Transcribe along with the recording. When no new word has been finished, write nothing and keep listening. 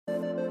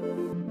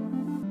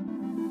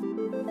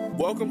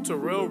Welcome to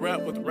Real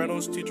Rap with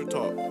Reynolds Teacher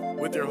Talk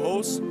with your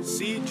host,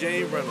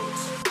 C.J.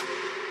 Reynolds.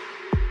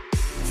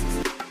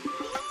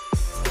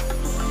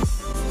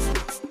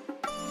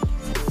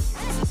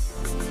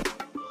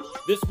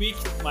 This week,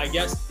 my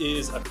guest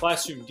is a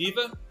classroom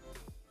diva.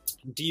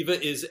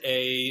 Diva is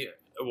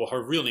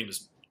her real name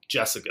is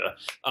Jessica.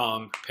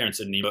 Parents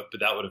said Neva, but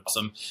that would have been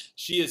awesome.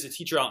 She is a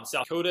teacher out in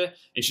South Dakota,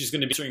 and she's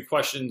going to be answering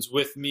questions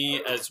with me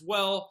as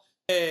well.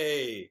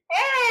 Hey!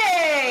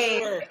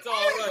 It's all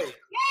right.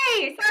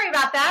 Yay! Sorry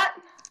about that.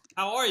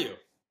 How are you?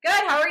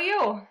 Good. How are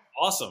you?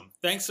 Awesome.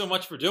 Thanks so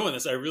much for doing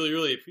this. I really,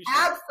 really appreciate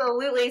it.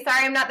 Absolutely.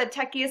 Sorry, I'm not the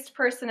techiest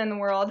person in the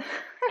world.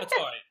 That's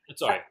all right.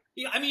 It's all right.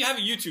 Yeah, I mean, you have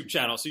a YouTube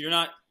channel, so you're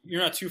not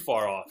too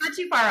far off. Not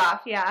too far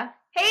off, yeah.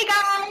 Hey,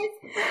 guys.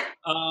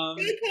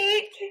 Hey,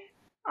 Kate.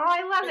 Oh,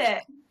 I love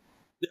it.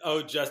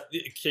 Oh,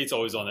 Kate's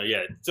always on there.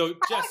 Yeah. So,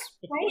 Jess,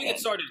 before we get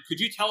started, could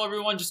you tell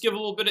everyone, just give a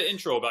little bit of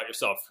intro about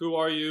yourself? Who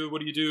are you?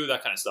 What do you do?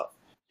 That kind of stuff.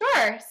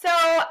 Sure. So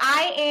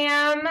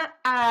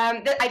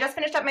I just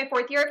finished up my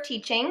 4th year of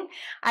teaching.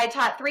 I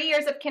taught 3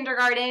 years of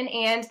kindergarten,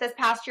 and this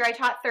past year I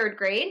taught 3rd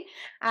grade.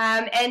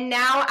 And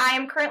now I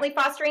am currently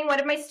fostering one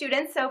of my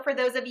students. So for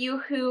those of you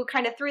who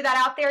kind of threw that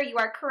out there, you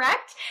are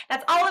correct.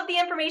 That's all of the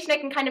information I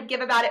can kind of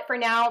give about it for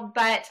now,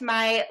 but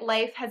my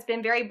life has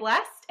been very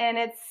blessed, and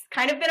it's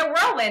kind of been a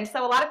whirlwind.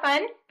 So a lot of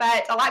fun,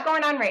 but a lot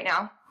going on right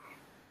now.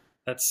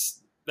 That's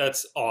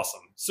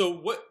awesome.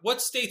 So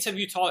what states have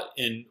you taught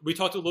in? We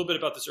talked a little bit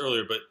about this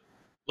earlier, but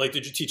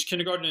did you teach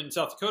kindergarten in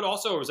South Dakota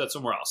also, or was that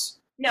somewhere else?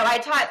 No, I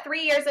taught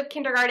 3 years of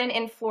kindergarten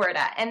in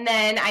Florida, and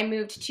then I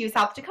moved to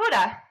South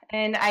Dakota,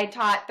 and I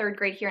taught 3rd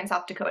grade here in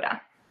South Dakota.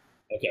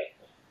 Okay.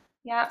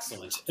 Yeah.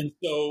 Excellent. And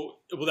so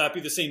will that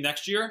be the same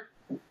next year?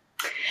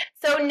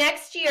 So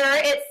next year,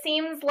 it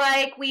seems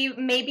like we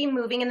may be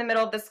moving in the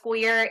middle of the school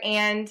year,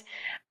 and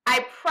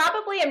I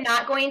probably am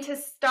not going to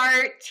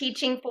start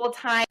teaching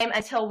full-time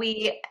until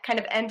we kind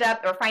of end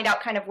up or find out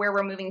kind of where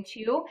we're moving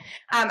to.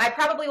 I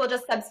probably will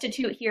just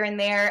substitute here and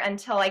there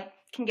until I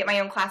can get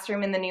my own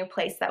classroom in the new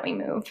place that we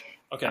move.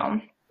 Okay,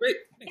 great.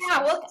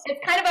 Yeah, well,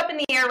 it's kind of up in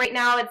the air right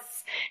now.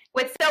 It's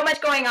with so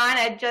much going on,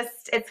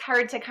 it's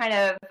hard to kind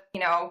of,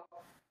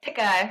 pick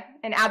an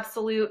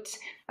absolute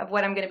of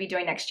what I'm going to be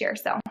doing next year.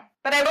 So,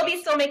 but I will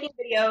be still making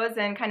videos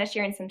and kind of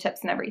sharing some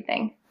tips and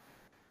everything.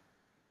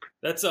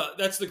 That's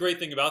the great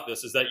thing about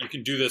this, is that you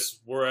can do this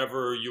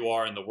wherever you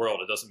are in the world.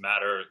 It doesn't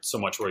matter so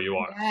much where you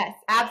are. Yes,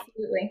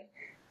 absolutely.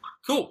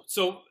 Cool.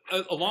 So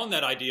along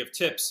that idea of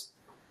tips,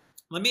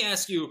 let me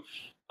ask you,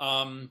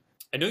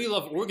 I know you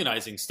love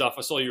organizing stuff.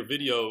 I saw your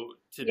video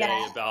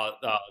today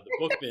about the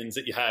book bins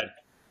that you had.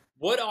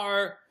 What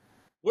are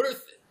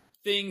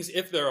things,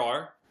 if there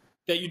are,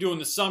 that you do in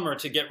the summer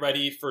to get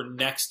ready for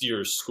next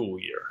year's school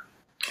year?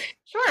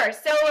 Sure.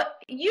 So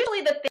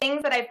usually the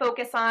things that I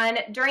focus on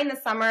during the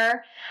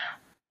summer,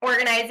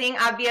 organizing,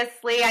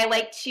 obviously, I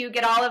like to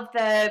get all of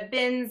the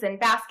bins and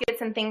baskets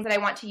and things that I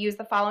want to use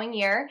the following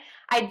year.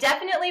 I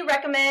definitely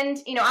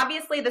recommend,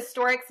 obviously the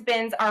Storix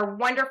bins are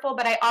wonderful,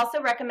 but I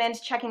also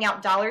recommend checking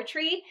out Dollar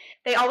Tree.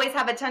 They always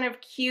have a ton of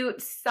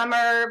cute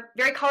summer,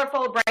 very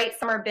colorful, bright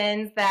summer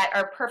bins that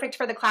are perfect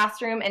for the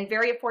classroom and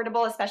very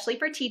affordable, especially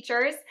for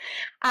teachers.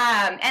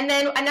 And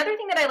then another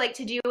thing that I like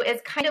to do is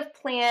kind of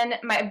plan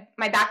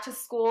my back to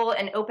school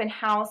and open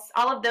house,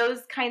 all of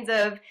those kinds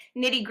of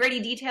nitty-gritty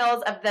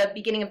details of the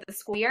beginning of the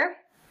school year.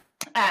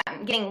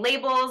 Getting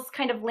labels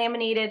kind of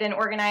laminated and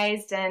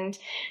organized, and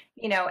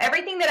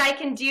everything that I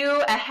can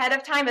do ahead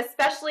of time,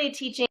 especially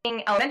teaching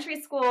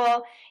elementary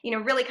school,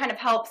 really kind of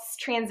helps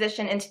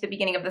transition into the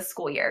beginning of the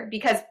school year,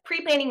 because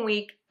pre-planning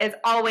week is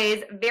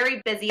always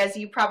very busy, as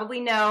you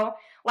probably know.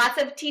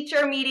 Lots of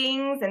teacher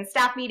meetings and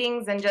staff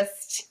meetings, and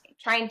just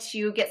trying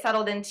to get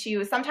settled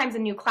into sometimes a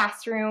new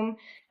classroom,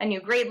 a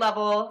new grade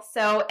level.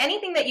 So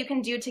anything that you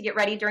can do to get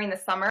ready during the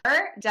summer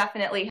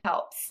definitely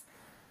helps.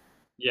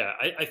 Yeah,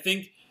 I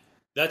think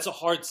that's a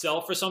hard sell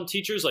for some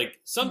teachers. Like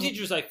some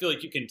teachers, I feel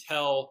like you can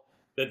tell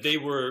that they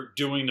were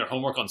doing their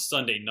homework on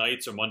Sunday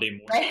nights or Monday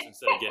mornings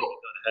instead of getting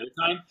it done ahead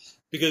of time.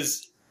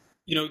 Because,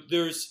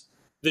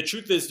 the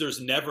truth is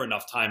there's never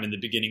enough time in the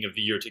beginning of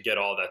the year to get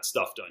all that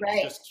stuff done. Right.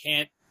 You just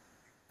can't,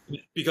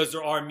 because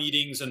there are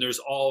meetings and there's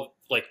all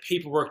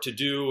paperwork to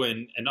do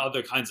and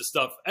other kinds of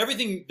stuff.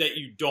 Everything that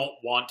you don't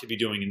want to be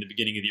doing in the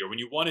beginning of the year, when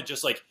you want to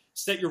just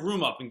set your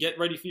room up and get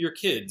ready for your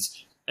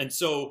kids. And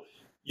so,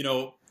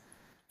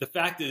 the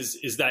fact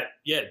is that,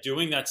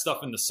 doing that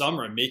stuff in the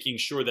summer and making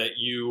sure that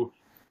you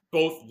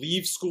both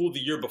leave school the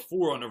year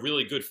before on a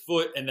really good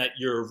foot, and that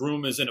your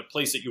room is in a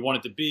place that you want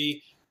it to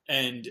be,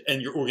 and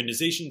your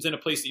organization's in a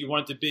place that you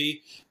want it to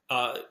be,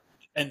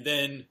 and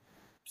then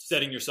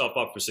setting yourself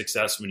up for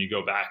success when you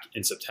go back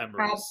in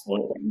September is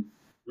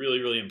really,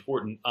 really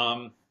important.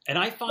 And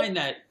I find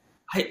that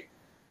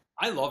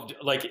I loved,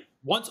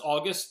 once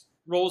August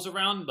rolls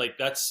around,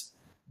 that's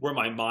where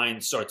my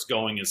mind starts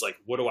going, is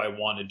what do I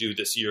want to do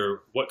this year?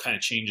 What kind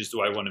of changes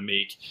do I want to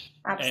make?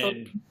 Absolutely.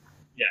 And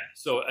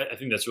so I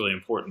think that's really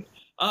important.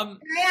 Can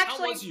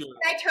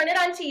I turn it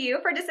on to you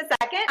for just a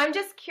second? I'm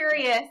just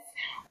curious,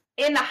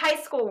 in the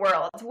high school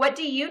world, what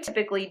do you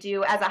typically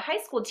do as a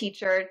high school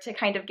teacher to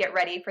kind of get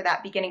ready for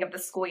that beginning of the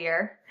school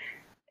year?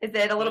 Is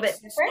it a little bit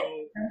different?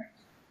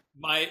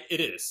 It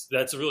is.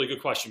 That's a really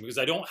good question because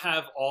I don't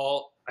have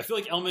all. I feel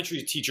like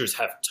elementary teachers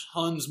have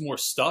tons more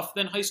stuff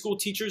than high school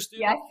teachers do.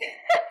 Yes.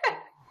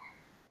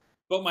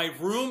 But my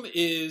room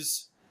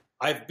is.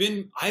 I've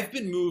been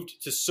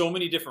moved to so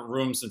many different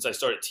rooms since I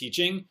started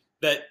teaching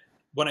that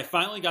when I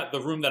finally got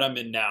the room that I'm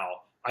in now,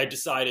 I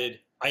decided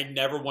I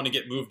never want to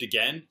get moved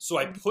again. So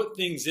I put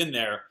things in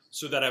there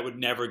so that I would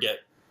never get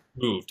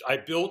moved. I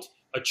built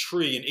a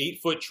tree, an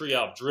 8-foot tree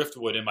out of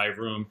driftwood in my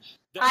room.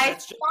 I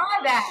saw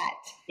that.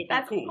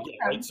 That's cool. Awesome.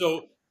 Yeah, right?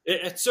 So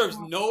it serves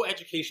no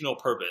educational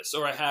purpose.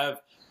 Or I have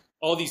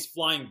all these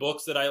flying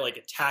books that I like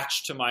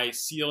attached to my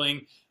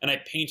ceiling, and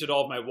I painted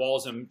all of my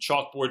walls in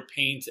chalkboard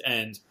paint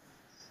and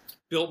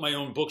built my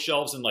own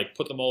bookshelves and like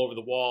put them all over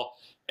the wall.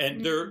 And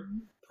they're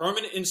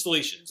permanent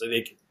installations.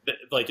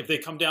 Like if they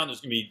come down,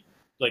 there's gonna be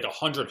like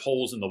 100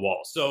 holes in the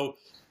wall. So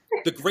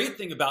the great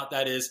thing about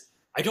that is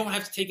I don't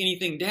have to take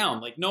anything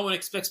down. Like no one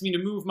expects me to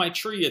move my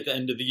tree at the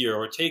end of the year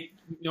or take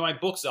my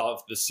books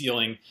off the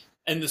ceiling.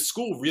 And the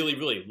school really,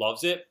 really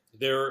loves it.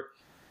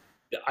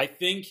 I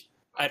think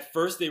at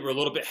first they were a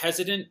little bit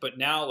hesitant, but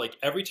now like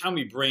every time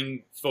we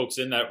bring folks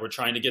in that we're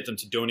trying to get them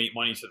to donate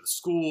money to the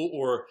school,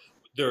 or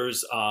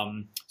there's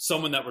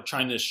someone that we're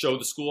trying to show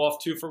the school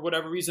off to for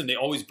whatever reason, they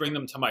always bring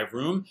them to my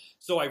room.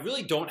 So I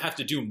really don't have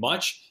to do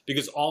much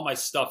because all my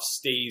stuff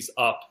stays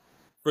up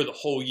for the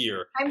whole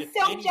year. I'm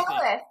so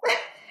jealous.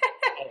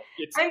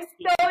 I'm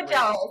so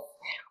jealous.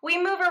 We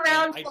move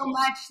around so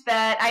much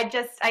that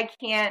I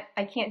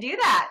can't do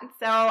that.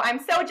 So I'm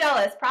so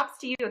jealous. Props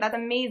to you. That's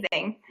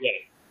amazing. Yeah,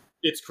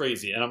 it's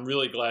crazy, and I'm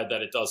really glad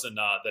that it doesn't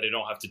that I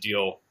don't have to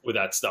deal with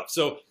that stuff.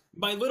 So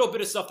my little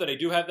bit of stuff that I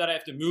do have that I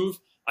have to move,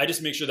 I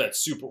just make sure that's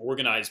super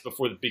organized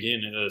before the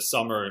beginning of the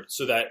summer,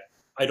 so that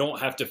I don't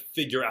have to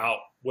figure out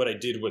what I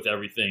did with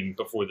everything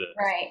before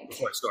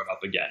I start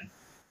up again.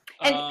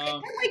 And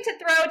I'd like to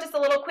throw just a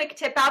little quick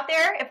tip out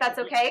there, if that's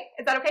okay.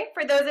 Is that okay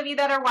for those of you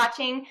that are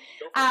watching?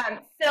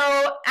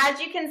 So as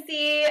you can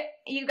see,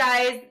 you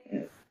guys,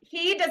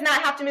 he does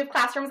not have to move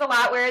classrooms a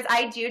lot, whereas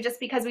I do, just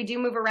because we do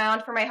move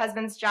around for my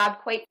husband's job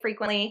quite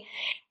frequently.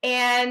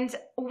 And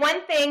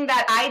one thing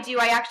that I do,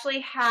 I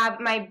actually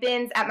have my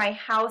bins at my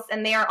house,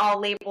 and they are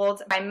all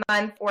labeled by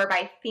month or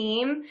by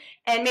theme.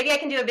 And maybe I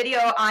can do a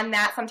video on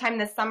that sometime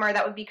this summer.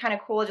 That would be kind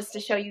of cool, just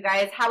to show you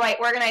guys how I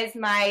organize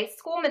my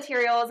school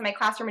materials, my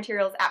classroom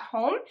materials at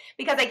home,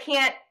 because I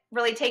can't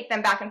really take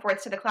them back and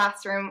forth to the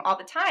classroom all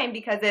the time,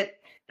 because that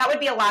would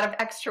be a lot of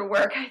extra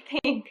work, I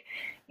think.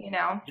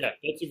 Yeah,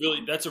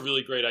 that's a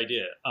really great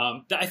idea.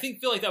 I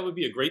feel like that would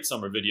be a great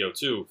summer video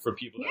too for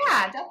people.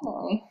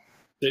 Definitely.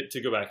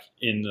 To go back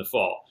in the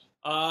fall.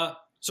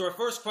 So our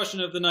first question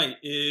of the night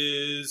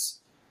is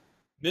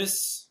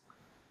Miss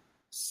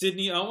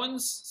Sydney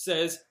Owens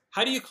says,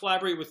 how do you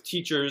collaborate with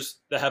teachers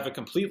that have a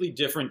completely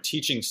different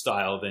teaching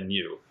style than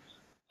you?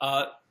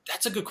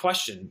 That's a good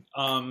question.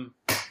 I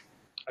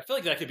feel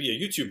like that could be a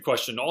YouTube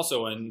question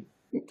also, and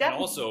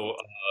also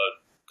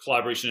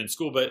collaboration in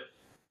school, but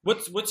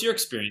What's your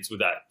experience with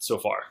that so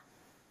far?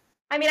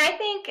 I mean, I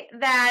think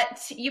that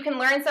you can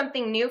learn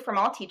something new from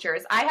all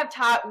teachers. I have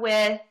taught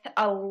with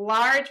a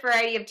large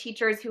variety of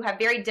teachers who have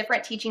very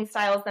different teaching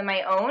styles than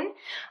my own.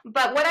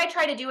 But what I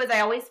try to do is I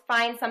always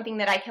find something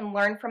that I can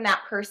learn from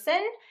that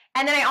person.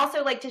 And then I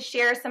also like to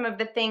share some of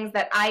the things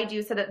that I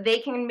do so that they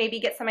can maybe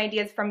get some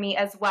ideas from me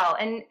as well.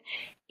 And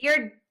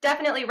you're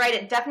definitely right.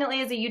 It definitely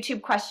is a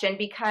YouTube question,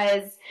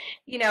 because,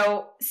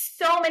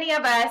 so many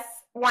of us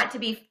want to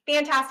be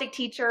fantastic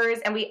teachers,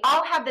 and we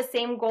all have the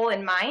same goal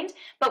in mind,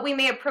 but we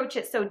may approach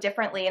it so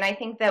differently. And I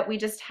think that we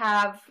just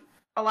have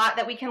a lot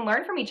that we can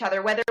learn from each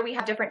other, whether we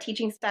have different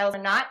teaching styles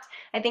or not.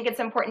 I think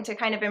it's important to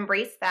kind of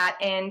embrace that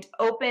and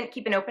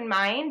keep an open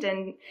mind,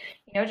 and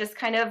just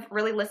kind of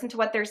really listen to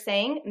what they're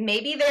saying.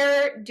 Maybe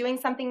they're doing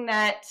something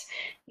that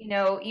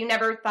you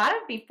never thought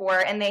of before,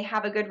 and they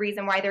have a good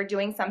reason why they're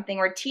doing something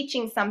or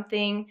teaching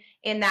something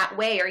in that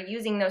way or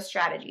using those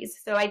strategies.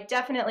 So I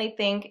definitely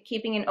think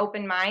keeping an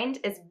open mind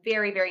is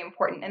very, very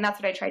important, and that's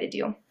what I try to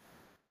do.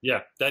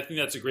 Yeah, I think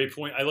that's a great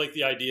point. I like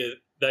the idea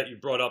that you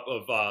brought up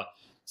of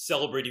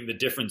celebrating the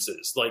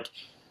differences. Like,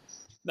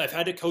 I've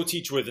had to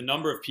co-teach with a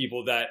number of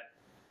people that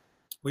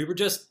we were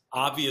just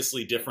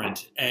obviously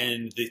different,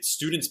 and the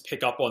students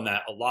pick up on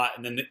that a lot.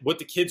 And then what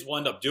the kids will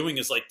end up doing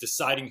is like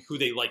deciding who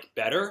they like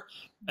better.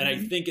 And I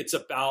think it's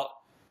about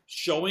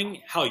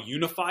showing how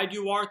unified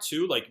you are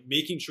too, like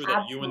making sure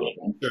that you and the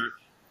teacher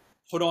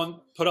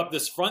put up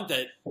this front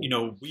that,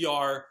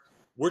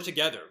 we're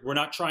together. We're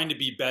not trying to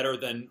be better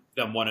than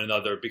one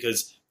another,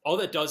 because all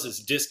that does is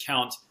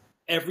discount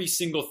every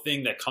single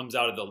thing that comes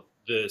out of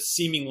the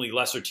seemingly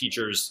lesser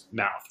teacher's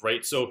mouth,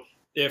 right? So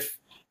if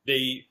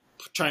they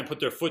try and put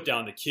their foot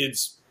down, the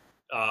kids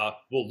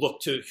will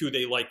look to who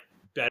they like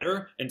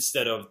better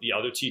instead of the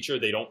other teacher.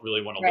 They don't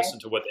really want to listen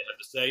to what they have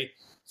to say.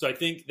 So I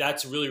think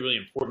that's really, really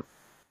important,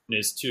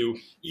 is to,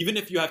 even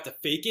if you have to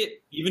fake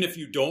it, even if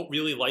you don't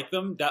really like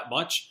them that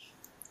much,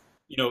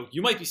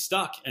 you might be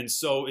stuck. And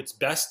so it's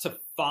best to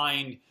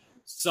find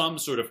some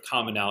sort of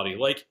commonality,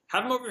 like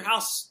have them over your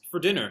house for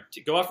dinner,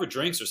 to go out for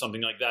drinks or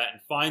something like that,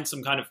 and find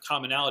some kind of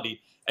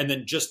commonality, and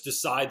then just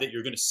decide that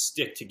you're going to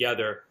stick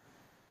together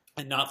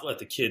and not let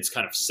the kids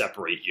kind of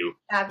separate you.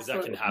 Absolutely.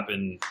 Because that can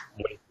happen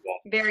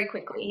very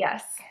quickly.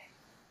 Yes.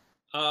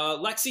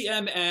 Lexi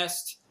M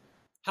asked,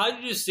 how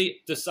did you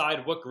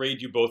decide what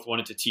grade you both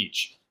wanted to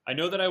teach? I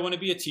know that I want to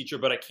be a teacher,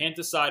 but I can't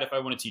decide if I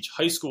want to teach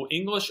high school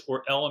English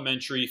or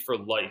elementary for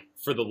the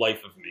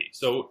life of me.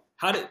 So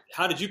how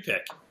did you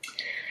pick?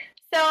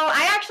 So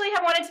I actually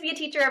have wanted to be a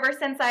teacher ever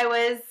since I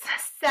was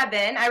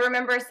 7. I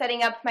remember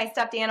setting up my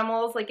stuffed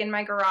animals like in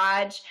my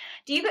garage.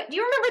 Do you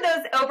remember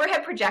those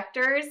overhead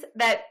projectors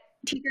that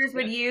teachers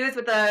would use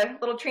with the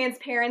little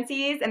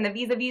transparencies and the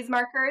vis-a-vis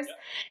markers?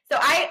 So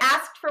I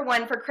asked for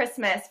one for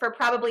Christmas for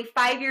probably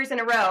 5 years in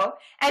a row,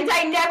 and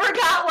I never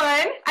got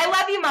one. I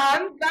love you,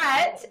 Mom,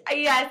 but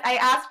yes, I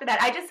asked for that.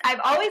 I've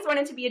always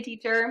wanted to be a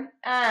teacher.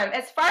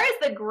 As far as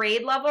the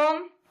grade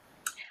level,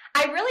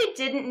 I really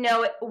didn't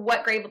know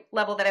what grade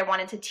level that I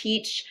wanted to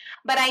teach,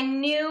 but I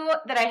knew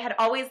that I had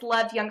always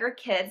loved younger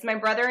kids. My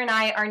brother and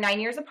I are 9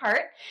 years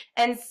apart,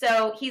 and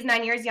so he's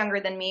 9 years younger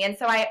than me, and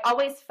so I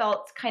always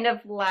felt kind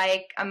of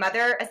like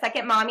a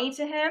second mommy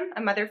to him,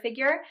 a mother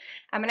figure,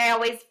 and I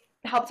always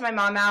helped my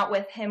mom out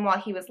with him while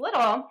he was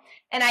little,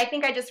 and I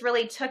think I just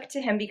really took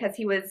to him because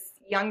he was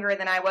younger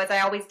than I was.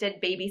 I always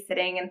did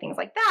babysitting and things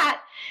like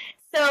that.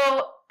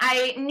 So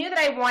I knew that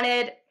I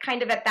wanted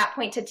kind of at that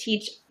point to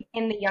teach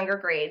in the younger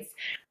grades,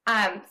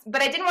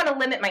 but I didn't want to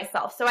limit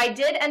myself. So I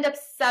did end up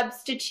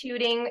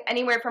substituting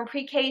anywhere from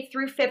pre-K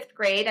through 5th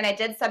grade, and I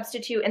did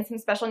substitute in some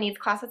special needs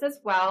classes as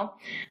well.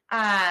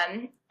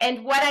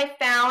 And what I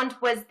found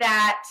was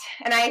that,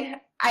 and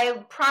I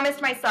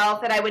promised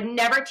myself that I would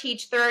never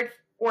teach 3rd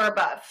or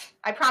above.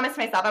 I promised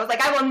myself, I was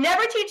like, I will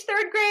never teach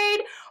 3rd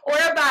grade or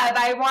above.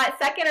 I want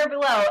 2nd or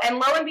below. And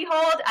lo and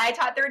behold, I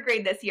taught 3rd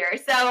grade this year.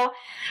 So,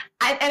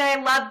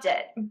 I loved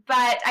it.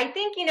 But I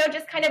think,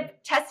 just kind of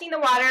testing the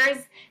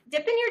waters,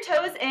 dipping your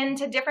toes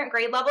into different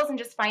grade levels and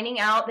just finding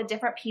out the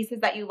different pieces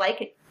that you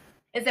like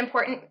is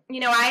important.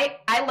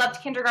 I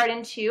loved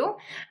kindergarten too.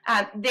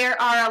 There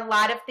are a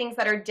lot of things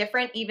that are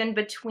different even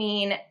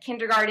between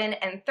kindergarten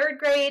and 3rd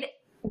grade.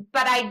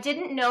 But I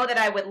didn't know that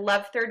I would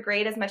love 3rd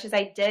grade as much as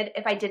I did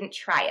if I didn't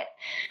try it.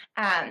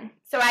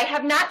 So I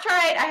have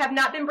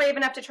not been brave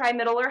enough to try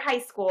middle or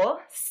high school.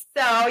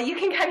 So you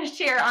can kind of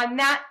share on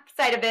that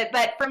side of it.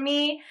 But for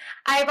me,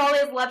 I've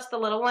always loved the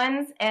little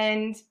ones.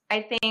 And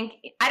I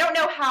don't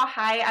know how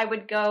high I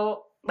would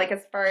go, like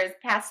as far as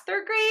past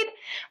 3rd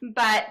grade,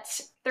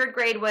 but 3rd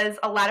grade was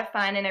a lot of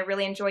fun and I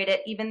really enjoyed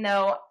it, even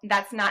though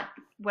that's not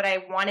what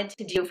I wanted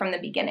to do from the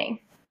beginning.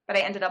 But I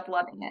ended up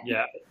loving it.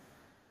 Yeah.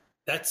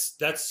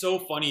 That's so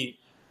funny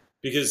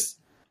because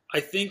I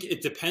think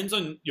it depends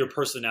on your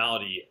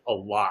personality a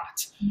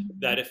lot.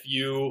 That if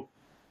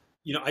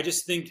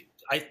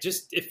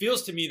it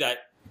feels to me that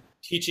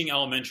teaching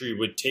elementary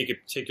would take a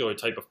particular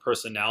type of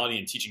personality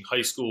and teaching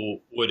high school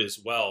would as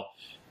well.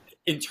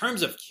 In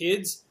terms of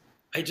kids,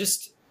 I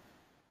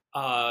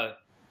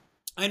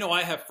know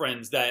I have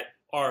friends that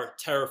are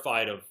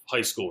terrified of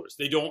high schoolers.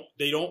 They don't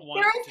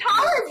want They're as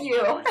tall as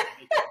you.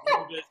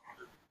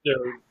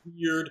 They're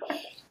weird.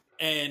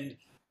 And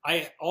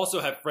I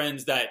also have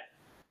friends that,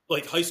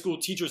 like high school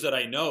teachers that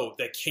I know,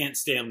 that can't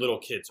stand little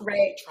kids. Right.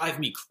 They drive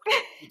me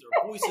crazy with their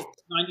voices,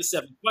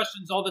 97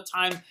 questions all the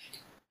time.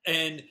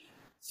 And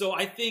so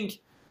I think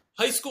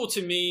high school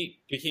to me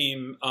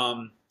became,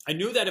 I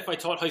knew that if I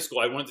taught high school,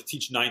 I wanted to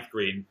teach 9th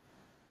grade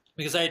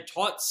because I had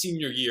taught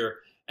senior year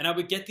and I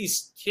would get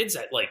these kids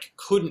that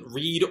couldn't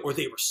read or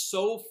they were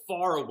so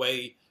far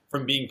away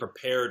from being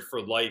prepared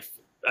for life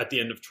at the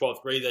end of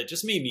 12th grade that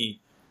just made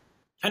me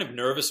kind of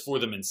nervous for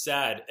them and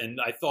sad. And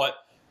I thought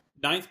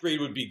 9th grade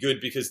would be good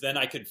because then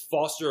I could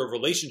foster a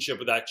relationship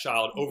with that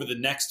child over the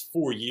next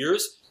 4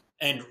 years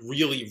and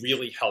really,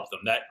 really help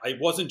them. That I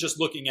wasn't just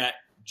looking at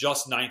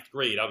just 9th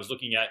grade. I was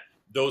looking at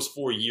those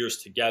 4 years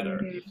together.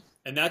 Mm-hmm.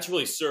 And that's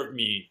really served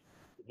me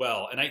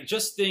well. And I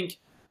just think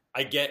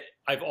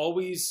I've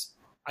always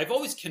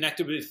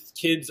connected with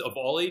kids of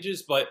all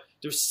ages, but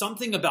there's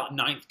something about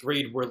 9th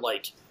grade where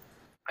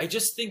I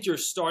just think you're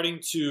starting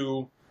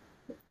to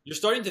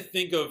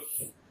think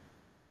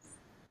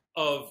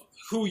of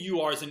who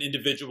you are as an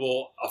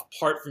individual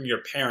apart from your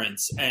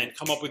parents and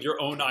come up with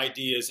your own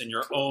ideas and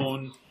your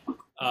own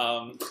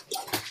oh,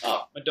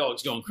 my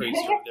dog's going crazy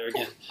over there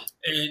again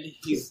and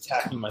he's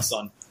attacking my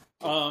son.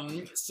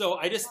 So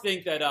I just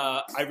think that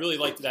I really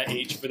liked that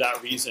age for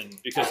that reason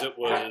because there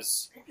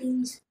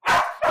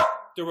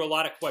were a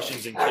lot of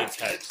questions in kids'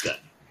 heads then.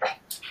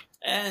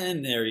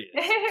 And there he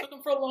is. Took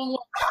him for a long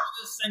while,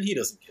 and he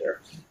doesn't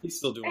care. He's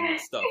still doing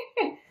his stuff.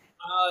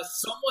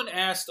 Someone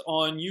asked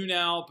on You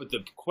Now, but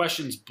the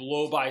questions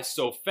blow by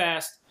so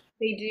fast.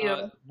 They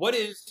do. What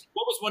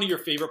was one of your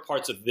favorite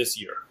parts of this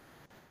year?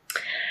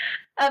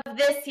 Of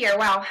this year,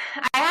 wow.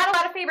 I had a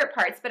lot of favorite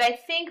parts, but I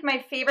think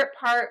my favorite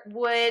part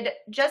would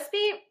just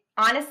be,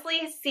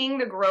 honestly, seeing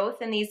the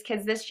growth in these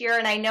kids this year.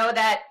 And I know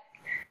that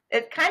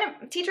it kind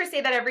of, teachers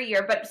say that every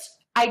year, but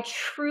I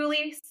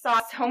truly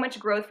saw so much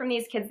growth from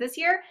these kids this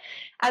year.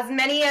 As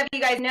many of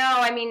you guys know,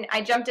 I mean,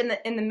 I jumped in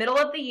the middle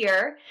of the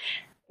year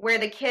where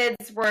the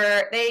kids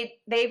were, they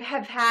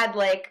had had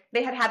like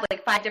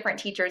 5 different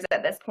teachers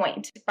at this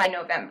point by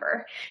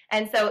November.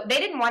 And so they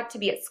didn't want to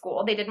be at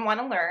school. They didn't want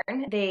to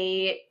learn.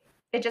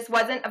 It just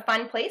wasn't a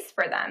fun place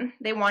for them.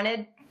 They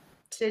wanted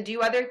to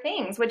do other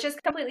things, which is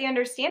completely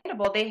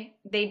understandable. They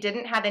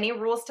didn't have any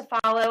rules to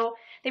follow.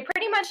 They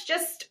pretty much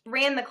just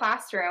ran the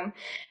classroom.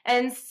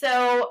 And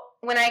so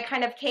when I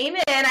kind of came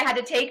in, I had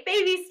to take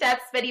baby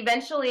steps, but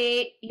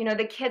eventually, you know,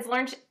 the kids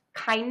learned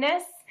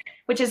kindness,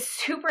 which is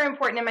super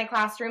important in my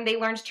classroom. They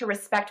learned to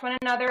respect one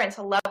another and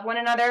to love one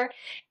another.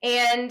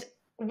 And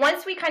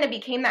once we kind of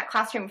became that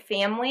classroom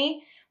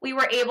family, we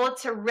were able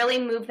to really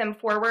move them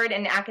forward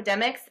in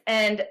academics,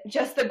 and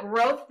just the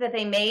growth that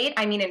they made,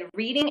 I mean, in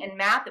reading and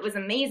math, it was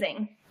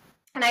amazing.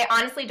 And I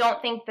honestly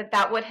don't think that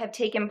that would have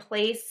taken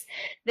place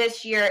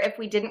this year if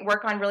we didn't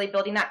work on really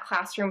building that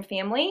classroom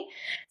family.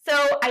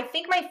 So I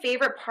think my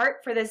favorite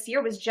part for this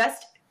year was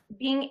just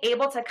being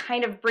able to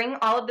kind of bring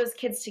all of those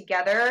kids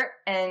together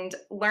and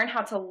learn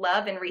how to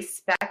love and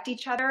respect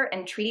each other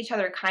and treat each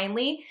other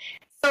kindly,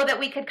 so that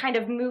we could kind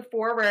of move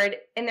forward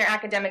in their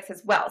academics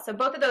as well. So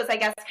both of those, I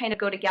guess, kind of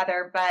go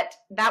together, but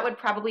that would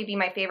probably be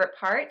my favorite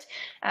part.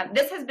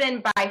 This has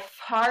been by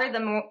far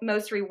the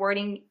most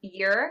rewarding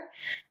year.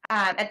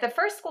 At the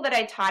first school that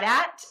I taught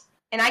at,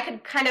 and I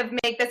could kind of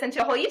make this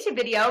into a whole YouTube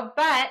video,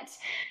 but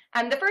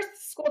the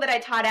first school that I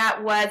taught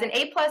at was an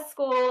A+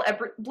 school, a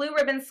blue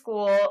ribbon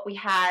school. We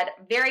had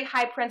very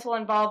high parental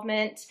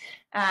involvement.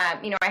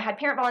 You know, I had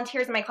parent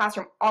volunteers in my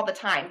classroom all the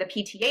time. The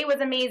PTA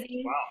was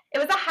amazing. Wow. It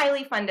was a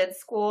highly funded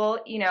school,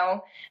 you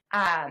know,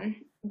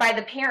 by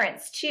the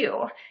parents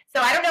too. So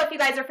I don't know if you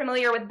guys are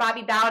familiar with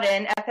Bobby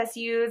Bowden,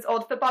 FSU's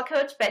old football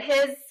coach, but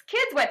his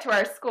kids went to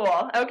our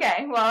school.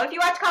 Okay, well, if you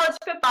watch college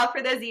football,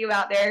 for those of you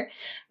out there,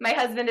 my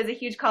husband is a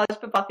huge college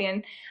football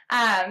fan.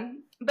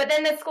 But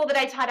then the school that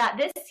I taught at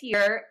this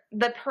year,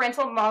 the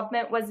parental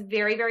involvement was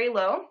very, very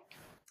low.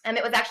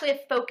 It was actually a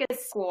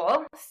focus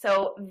school,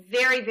 so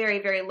very, very,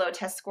 very low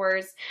test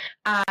scores.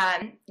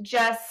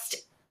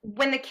 Just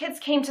when the kids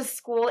came to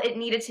school, it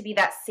needed to be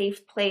that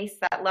safe place,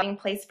 that loving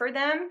place for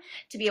them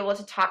to be able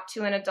to talk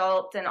to an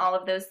adult and all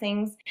of those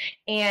things.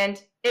 And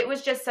it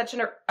was just such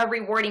a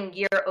rewarding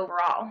year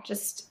overall,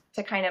 just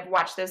to kind of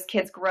watch those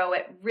kids grow.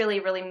 It really,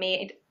 really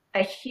made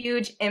a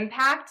huge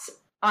impact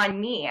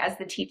on me as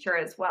the teacher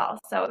as well.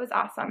 So it was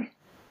awesome.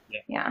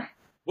 Yeah.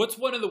 What's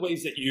one of the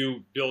ways that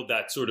you build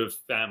that sort of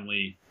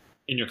family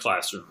in your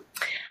classroom?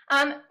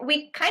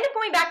 We kind of,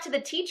 going back to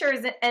the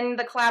teachers and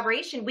the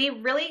collaboration, we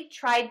really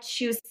tried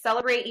to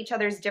celebrate each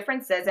other's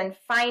differences and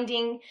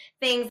finding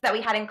things that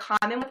we had in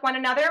common with one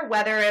another,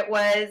 whether it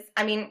was,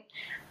 I mean,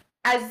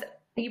 as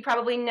you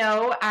probably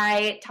know,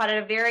 I taught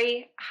at a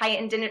very high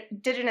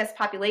indigenous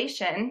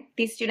population.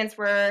 These students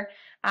were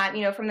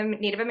you know, from the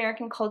Native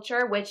American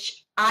culture,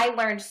 which I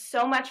learned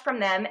so much from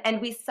them,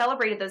 and we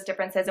celebrated those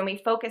differences, and we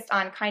focused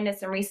on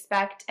kindness and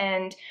respect,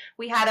 and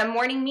we had a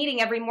morning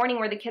meeting every morning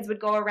where the kids would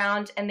go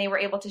around and they were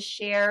able to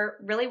share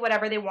really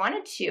whatever they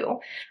wanted to.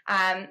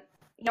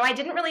 You know, I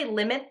didn't really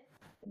limit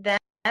them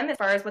as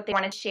far as what they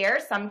wanted to share.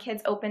 Some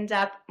kids opened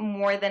up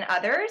more than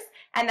others,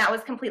 and that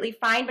was completely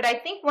fine. But I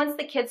think once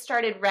the kids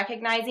started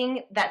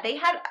recognizing that they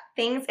had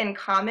things in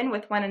common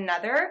with one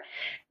another,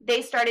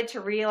 they started to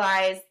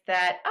realize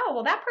that, oh,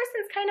 well, that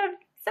person's kind of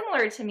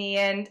similar to me,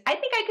 and I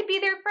think I could be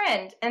their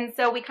friend. And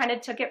so we kind of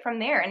took it from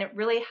there, and it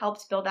really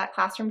helped build that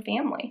classroom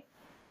family.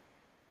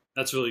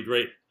 That's really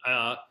great.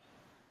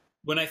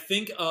 When I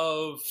think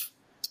of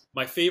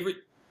my favorite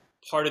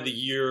part of the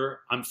year,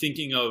 I'm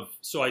thinking of,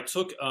 so I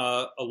took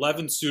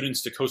 11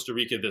 students to Costa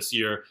Rica this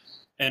year,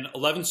 and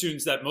 11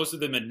 students that most of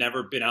them had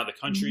never been out of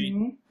the country.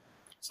 Mm-hmm.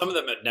 Some of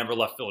them had never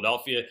left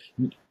Philadelphia.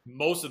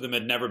 Most of them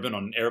had never been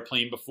on an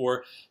airplane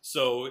before.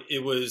 So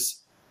it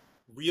was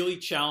really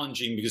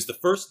challenging because the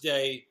first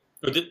day,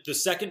 or the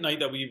second night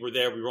that we were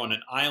there, we were on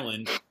an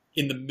island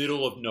in the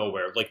middle of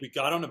nowhere. Like, we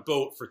got on a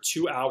boat for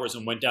 2 hours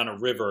and went down a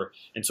river.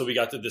 And so we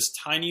got to this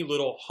tiny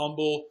little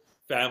humble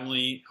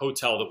family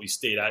hotel that we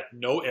stayed at.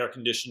 No air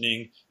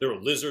conditioning. There were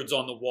lizards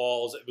on the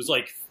walls. It was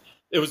like,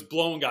 it was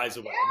blowing guys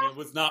away. I mean, it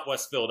was not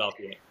West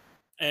Philadelphia.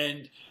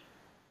 And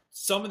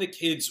some of the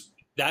kids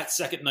that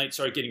second night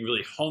started getting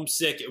really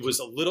homesick. It was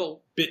a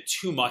little bit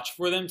too much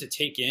for them to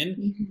take in.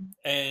 Mm-hmm.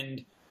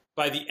 And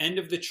by the end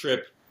of the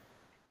trip,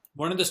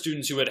 one of the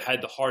students who had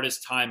had the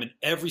hardest time, and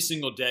every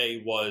single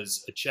day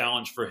was a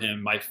challenge for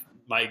him,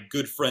 my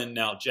good friend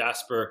now,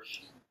 Jasper,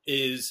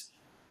 is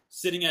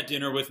sitting at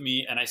dinner with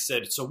me, and I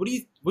said, so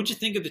what'd you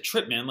think of the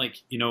trip, man? Like,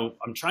 you know,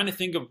 I'm trying to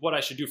think of what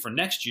I should do for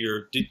next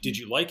year. Did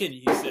you like it? And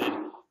he said,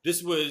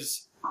 this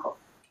was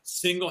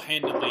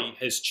single-handedly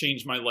has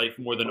changed my life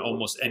more than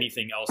almost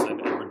anything else I've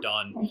ever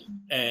done.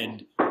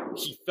 And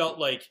he felt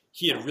like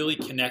he had really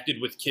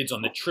connected with kids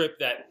on the trip,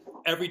 that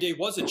every day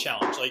was a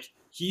challenge. Like,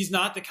 he's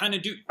not the kind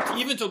of dude,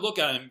 even to look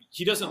at him,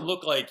 he doesn't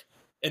look like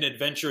an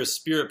adventurous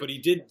spirit, but he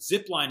did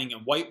zip lining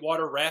and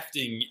whitewater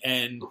rafting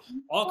and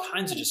all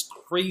kinds of just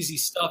crazy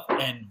stuff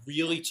and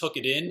really took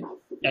it in.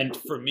 And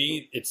for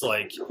me, it's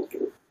like,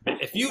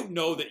 if you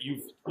know that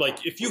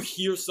if you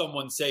hear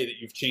someone say that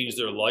you've changed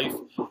their life,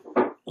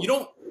 you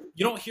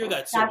don't hear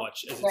that so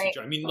much as a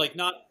teacher. I mean, like,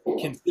 not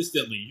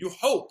consistently. You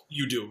hope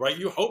you do, right?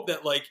 You hope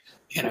that, like,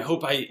 man, I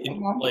hope I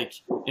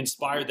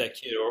inspired that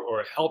kid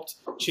or helped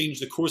change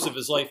the course of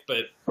his life.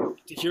 But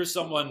to hear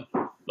someone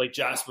like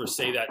Jasper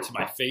say that to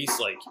my face,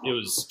 like, it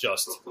was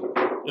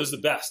the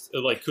best. It,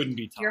 like, couldn't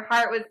be topped. Your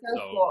heart was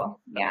so cool.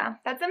 Yeah,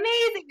 that's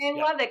amazing.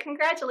 I love it.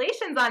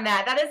 Congratulations on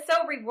that. That is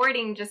so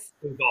rewarding. Just,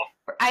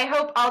 I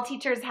hope all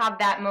teachers have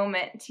that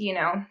moment, you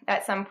know,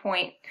 at some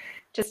point,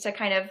 just to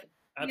kind of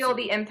feel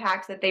the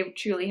impact that they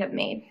truly have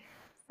made.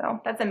 So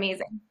that's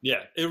amazing.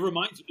 Yeah, it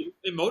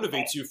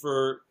motivates you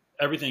for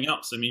everything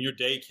else. I mean, your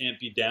day can't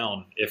be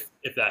down if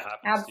that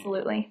happens.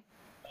 Absolutely.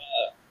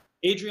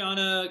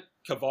 Adriana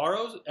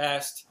Cavaro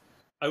asked,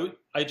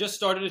 I just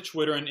started a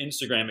Twitter and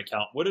Instagram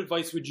account. What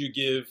advice would you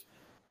give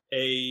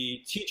a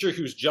teacher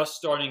who's just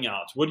starting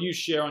out? What do you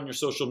share on your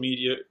social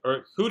media,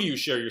 or who do you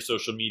share your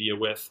social media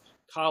with?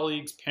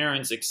 Colleagues,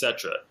 parents,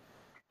 etc.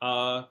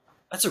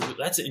 That's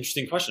an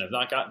interesting question. I've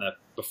not gotten that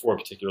before,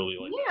 particularly.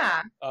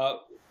 Yeah.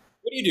 What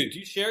do you do? Do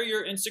you share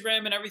your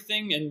Instagram and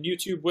everything and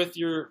YouTube with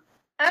your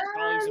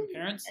colleagues and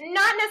parents?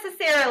 Not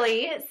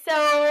necessarily.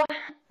 So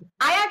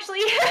I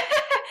actually,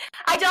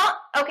 I don't.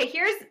 Okay,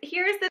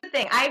 here's the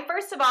thing. I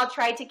first of all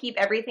try to keep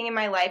everything in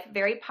my life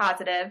very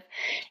positive.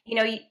 You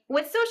know,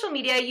 with social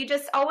media,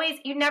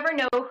 you never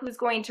know who's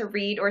going to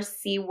read or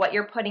see what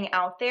you're putting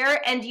out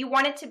there, and you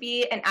want it to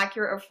be an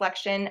accurate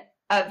reflection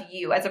of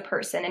you as a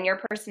person and your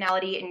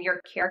personality and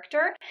your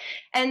character.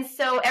 And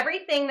so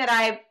everything that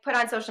I put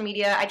on social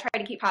media, I try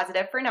to keep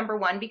positive, for number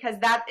one, because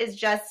that is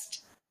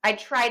just, I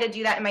try to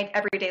do that in my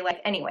everyday life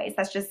anyways.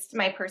 That's just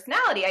my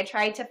personality. I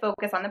try to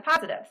focus on the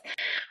positives.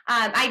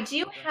 I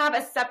do have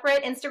a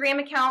separate Instagram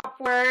account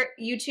for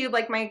YouTube,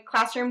 like my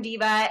Classroom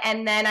Diva,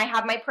 and then I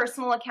have my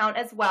personal account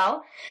as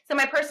well. So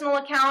my personal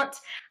account,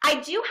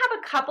 I do have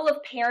a couple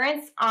of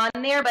parents on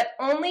there, but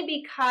only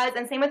because,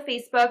 and same with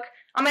Facebook,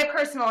 on my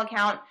personal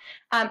account,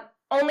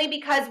 only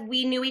because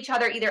we knew each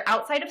other either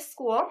outside of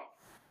school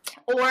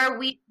or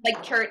we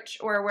like church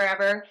or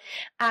wherever,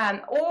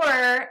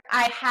 or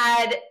I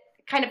had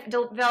kind of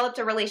developed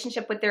a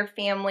relationship with their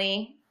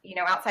family, you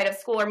know, outside of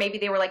school, or maybe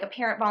they were like a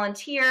parent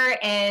volunteer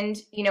and,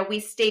 you know, we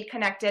stayed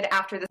connected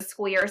after the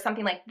school year or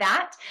something like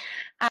that.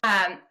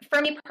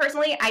 For me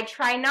personally, I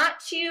try not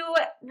to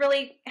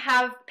really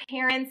have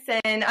parents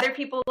and other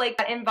people like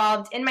that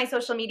involved in my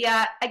social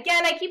media.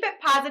 Again, I keep it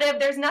positive.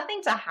 There's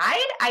nothing to hide.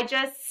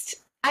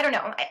 I don't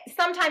know.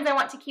 Sometimes I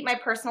want to keep my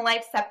personal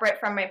life separate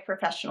from my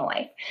professional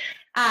life.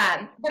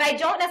 But I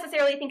don't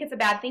necessarily think it's a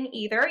bad thing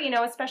either, you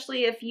know,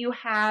 especially if you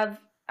have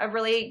a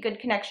really good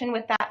connection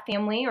with that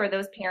family or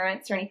those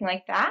parents or anything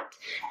like that.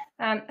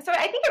 So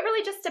I think it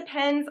really just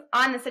depends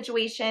on the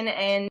situation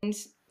and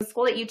the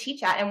school that you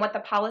teach at and what the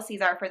policies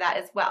are for that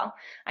as well.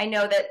 I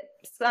know that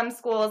some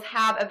schools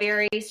have a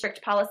very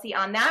strict policy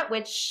on that,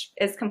 which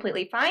is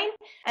completely fine.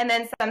 And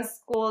then some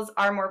schools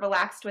are more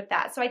relaxed with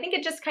that. So I think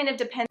it just kind of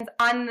depends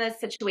on the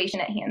situation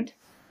at hand.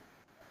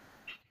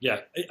 Yeah,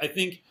 I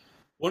think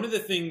one of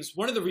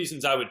the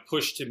reasons I would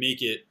push to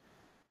make it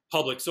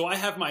public. So I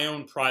have my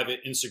own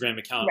private Instagram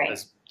account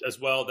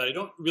as well that I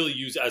don't really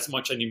use as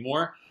much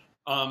anymore.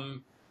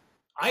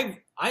 I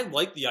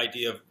like the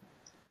idea of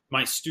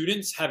my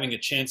students having a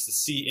chance to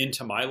see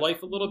into my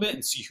life a little bit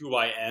and see who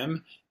I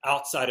am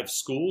outside of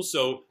school.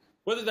 So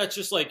whether that's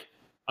just like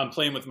I'm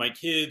playing with my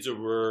kids or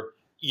we're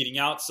eating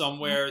out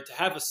somewhere, to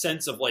have a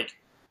sense of like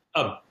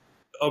a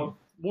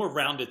more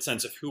rounded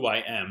sense of who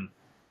I am,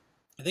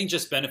 I think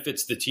just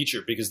benefits the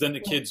teacher, because then the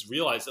kids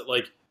realize that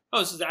like, oh,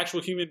 this is an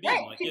actual human being.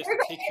 Right. Like, he has to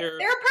take care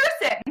They're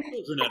a person. of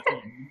children at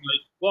home,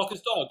 like walk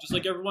his dog, just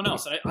like everyone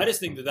else. And I just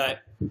think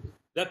that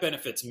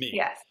benefits me.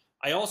 Yes.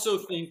 I also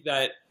think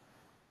that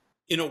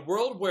in a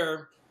world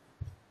where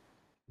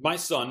my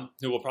son,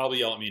 who will probably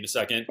yell at me in a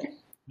second,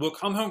 will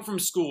come home from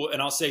school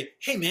and I'll say,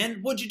 hey man,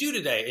 what'd you do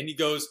today? And he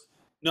goes,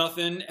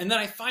 nothing. And then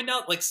I find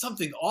out like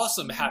something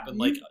awesome happened.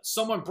 Like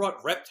someone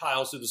brought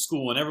reptiles to the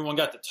school and everyone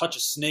got to touch a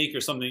snake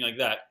or something like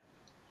that.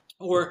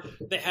 Or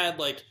they had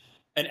like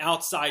an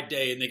outside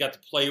day and they got to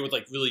play with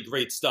like really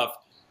great stuff.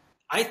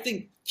 I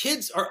think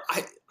kids are,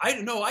 I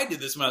don't know, I did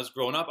this when I was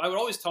growing up. I would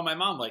always tell my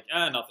mom like,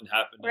 nothing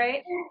happened.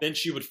 Right. And then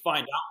she would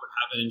find out what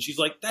happened and she's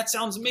like, that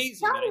sounds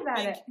amazing. Tell me about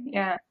it.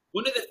 Yeah.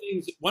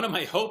 One of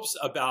my hopes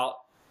about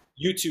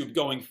YouTube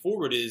going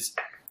forward is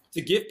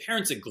to give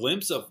parents a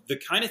glimpse of the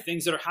kind of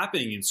things that are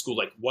happening in school,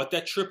 like what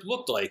that trip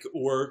looked like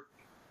or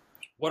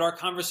what our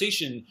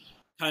conversation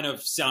kind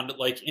of sounded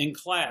like in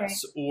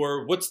class,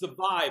 or what's the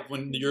vibe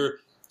when your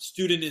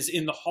student is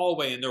in the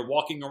hallway and they're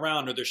walking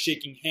around, or they're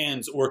shaking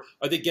hands, or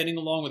are they getting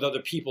along with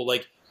other people?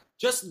 Like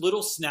just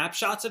little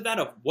snapshots of that,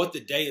 of what the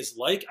day is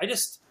like.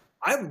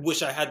 I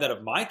wish I had that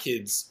of my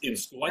kids in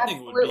school. I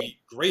think it would be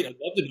great. I'd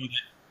love to know that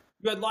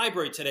you had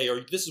library today,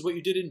 or this is what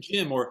you did in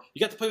gym, or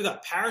you got to play with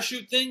that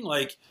parachute thing.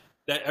 Like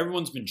that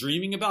everyone's been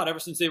dreaming about ever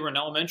since they were in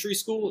elementary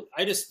school.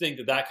 I just think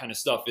that that kind of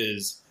stuff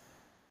is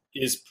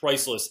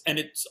priceless. And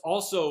it's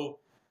also,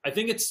 I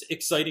think it's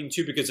exciting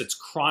too, because it's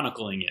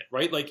chronicling it,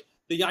 right? Like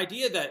the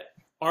idea that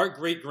our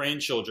great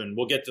grandchildren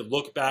will get to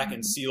look back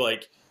and see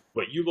like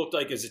what you looked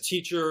like as a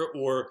teacher,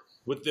 or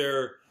what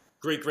their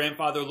great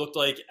grandfather looked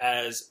like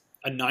as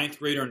a ninth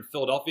grader in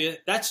Philadelphia.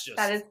 That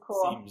is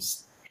cool.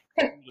 Seems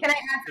Can I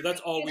ask so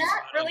that's always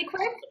that really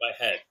quick? in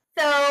my head.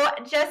 So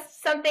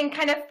just something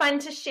kind of fun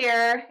to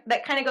share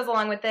that kind of goes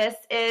along with this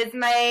is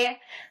my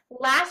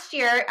last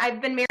year,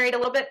 I've been married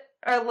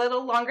a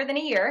little longer than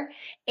a year,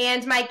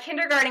 and my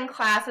kindergarten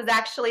class was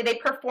actually, they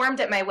performed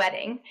at my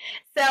wedding.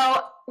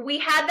 So we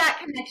had that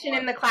connection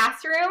in the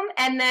classroom,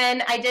 and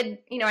then I did,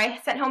 I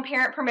sent home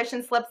parent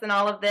permission slips and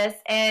all of this,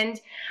 and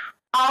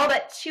all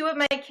but 2 of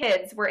my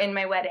kids were in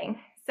my wedding.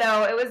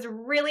 So it was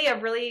really a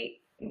really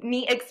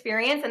neat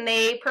experience, and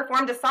they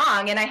performed a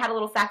song, and I had a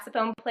little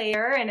saxophone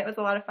player, and it was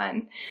a lot of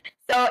fun.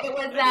 So it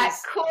was that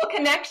cool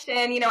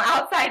connection,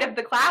 outside of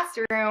the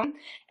classroom.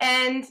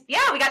 And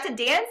yeah, we got to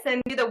dance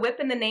and do the whip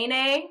and the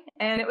nae,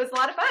 and it was a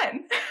lot of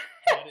fun.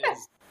 That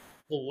is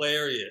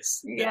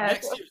hilarious. Yeah,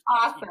 it was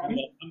awesome.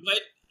 I'm glad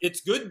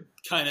it's good,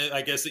 kind of,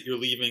 I guess, that you're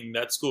leaving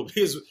that school,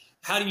 because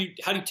how do you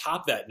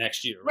top that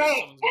next year?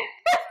 Right.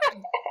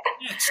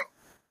 Next.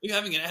 Are you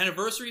having an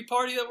anniversary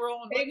party that we're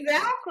all invited?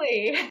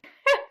 Exactly.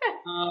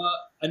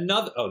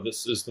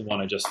 This is the one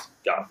I just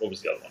got. What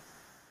was the other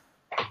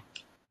one?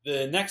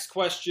 The next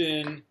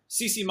question,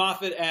 Cece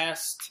Moffat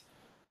asked,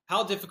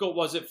 how difficult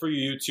was it for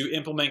you to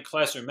implement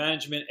classroom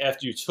management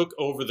after you took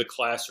over the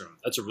classroom?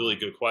 That's a really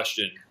good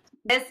question.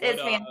 This is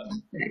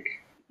fantastic.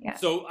 Yeah.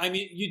 So, I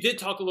mean, you did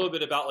talk a little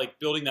bit about like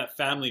building that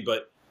family,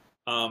 but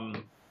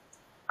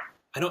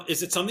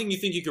is it something you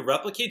think you could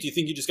replicate? Do you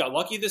think you just got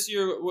lucky this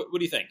year? What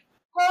do you think?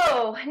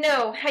 Oh,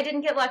 no, I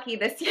didn't get lucky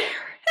this year.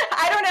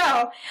 I don't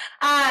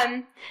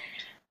know.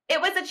 It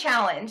was a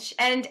challenge.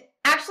 And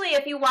actually,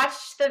 if you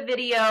watched the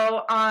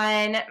video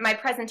on my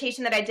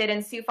presentation that I did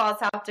in Sioux Falls,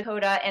 South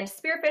Dakota and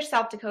Spearfish,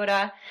 South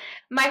Dakota,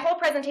 my whole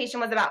presentation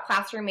was about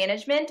classroom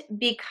management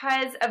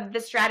because of the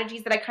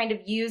strategies that I kind of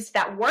used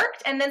that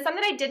worked, and then some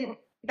that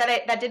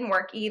that didn't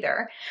work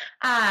either.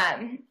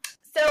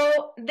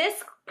 So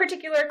this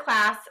particular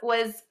class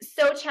was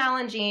so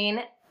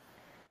challenging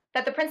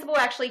that the principal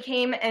actually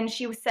came and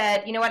she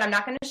said, you know what, I'm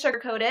not going to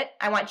sugarcoat it.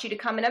 I want you to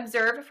come and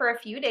observe for a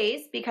few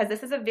days because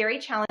this is a very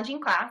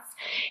challenging class.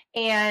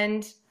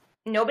 And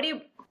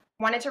nobody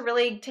wanted to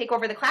really take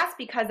over the class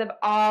because of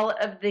all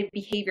of the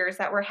behaviors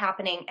that were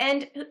happening.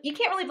 And you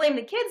can't really blame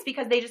the kids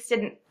because they just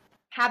didn't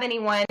have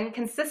anyone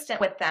consistent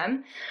with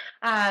them.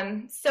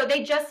 So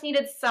they just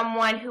needed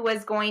someone who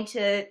was going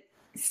to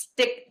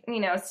stick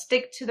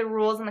to the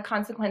rules and the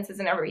consequences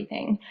and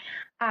everything.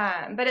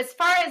 But as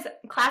far as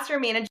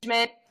classroom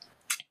management,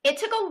 it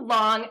took a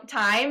long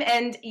time,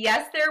 and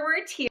yes, there were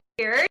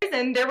tears,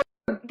 and there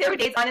were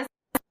days, honestly,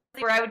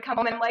 where I would come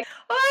home and I'm like,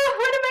 oh,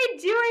 what am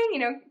I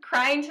doing?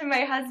 Crying to my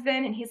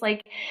husband, and he's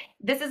like,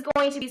 this is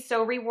going to be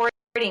so rewarding.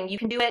 You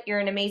can do it. You're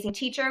an amazing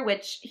teacher,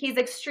 which he's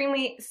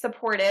extremely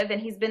supportive, and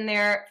he's been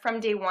there from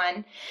day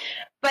one.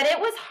 But it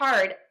was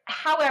hard.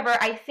 However,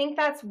 I think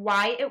that's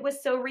why it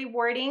was so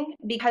rewarding,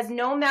 because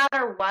no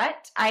matter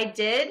what I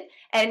did,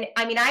 and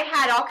I mean, I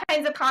had all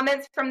kinds of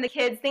comments from the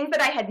kids, things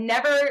that I had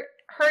never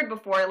heard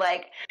before,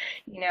 like,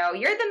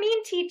 you're the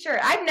mean teacher.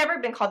 I've never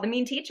been called the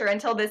mean teacher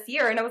until this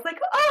year. And I was like,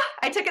 oh,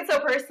 I took it so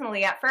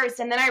personally at first.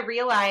 And then I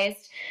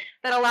realized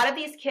that a lot of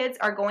these kids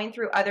are going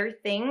through other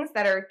things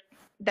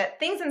that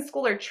things in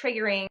school are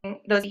triggering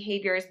those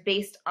behaviors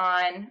based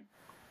on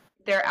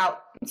their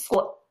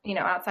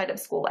outside of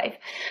school life.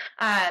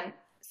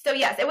 So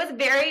yes, it was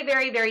very,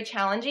 very, very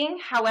challenging.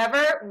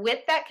 However, with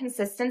that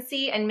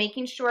consistency and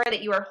making sure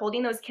that you are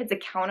holding those kids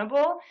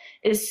accountable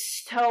is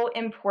so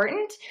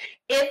important.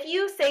 If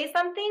you say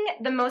something,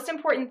 the most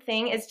important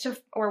thing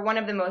one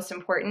of the most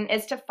important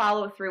is to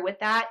follow through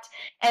with that.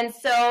 And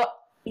so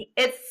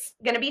it's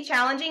going to be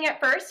challenging at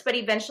first, but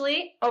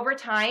eventually over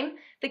time,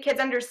 the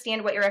kids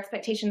understand what your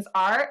expectations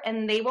are,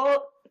 and they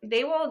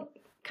will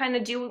kind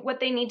of do what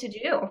they need to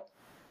do.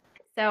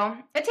 So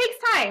it takes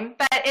time,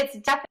 but it's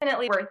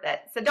definitely worth it.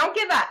 So don't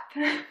give up.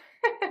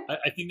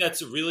 I think that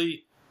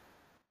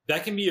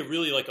can be a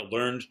really like a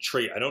learned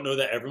trait. I don't know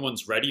that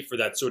everyone's ready for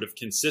that sort of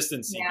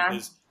consistency,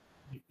 because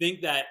you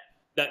think that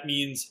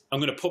means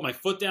I'm going to put my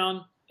foot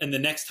down, and the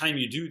next time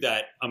you do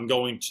that,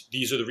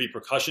 these are the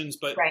repercussions.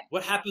 But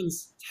what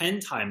happens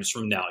 10 times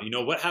from now?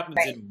 What happens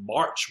in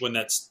March when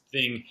that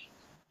thing,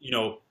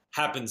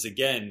 happens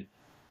again?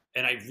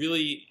 And I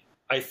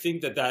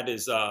think that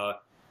is,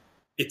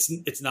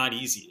 it's not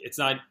easy. It's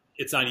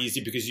not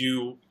easy because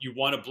you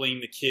want to blame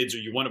the kids, or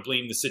you want to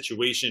blame the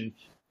situation,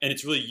 and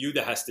it's really you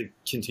that has to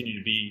continue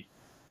to be,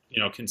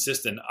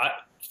 consistent.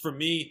 For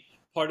me,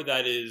 part of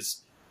that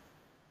is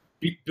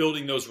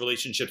building those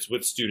relationships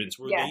with students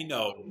where they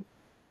know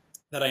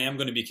that I am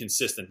going to be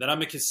consistent, that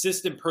I'm a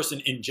consistent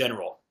person in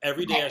general.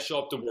 Every day I show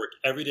up to work,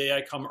 every day I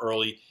come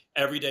early,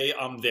 every day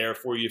I'm there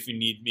for you if you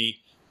need me.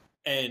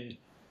 And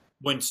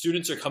when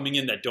students are coming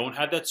in that don't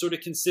have that sort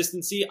of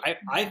consistency,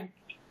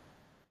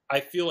 I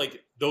feel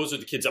like those are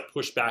the kids that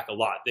push back a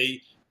lot.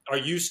 They are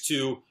used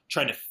to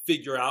trying to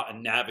figure out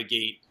and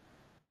navigate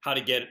how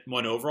to get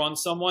one over on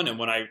someone. And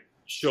when I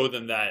show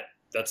them that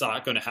that's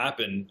not going to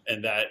happen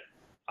and that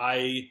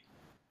I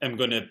am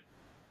going to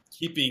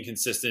keep being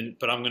consistent,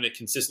 but I'm going to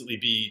consistently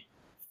be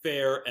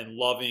fair and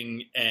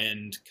loving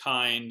and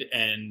kind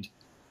and,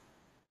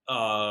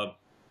 I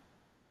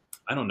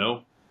don't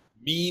know,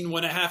 mean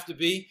when I have to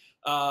be,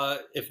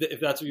 if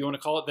that's what you want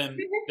to call it, then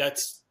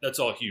that's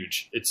all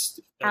huge. That's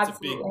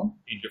Absolutely. a big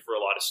changer for a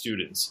lot of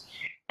students.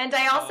 And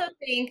I also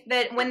think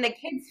that when the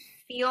kids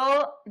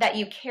feel that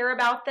you care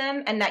about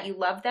them and that you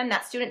love them,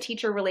 that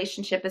student-teacher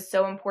relationship is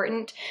so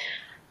important.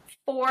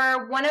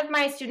 For one of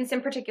my students in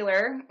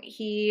particular,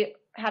 he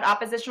had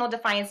oppositional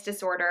defiance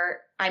disorder.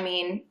 I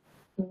mean,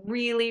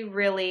 really,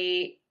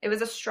 really, it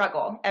was a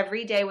struggle.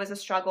 Every day was a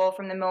struggle.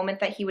 From the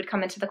moment that he would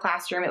come into the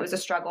classroom, it was a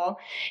struggle.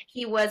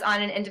 He was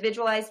on an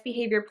individualized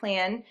behavior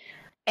plan.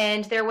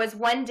 And there was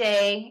one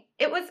day,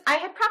 I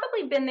had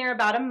probably been there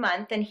about a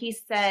month, and he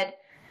said,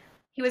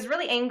 he was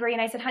really angry,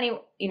 and I said, honey,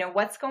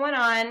 what's going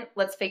on?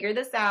 Let's figure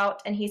this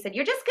out. And he said,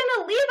 you're just going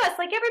to leave us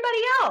like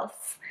everybody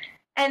else.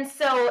 And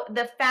so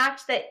the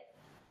fact that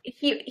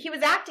he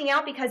was acting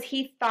out because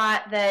he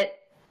thought that,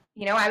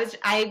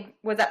 I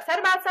was upset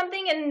about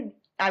something and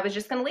I was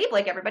just going to leave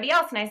like everybody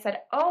else. And I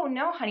said, oh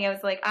no, honey. I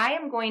was like, I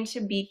am going to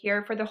be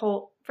here for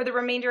the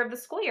remainder of the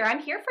school year.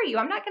 I'm here for you.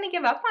 I'm not going to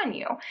give up on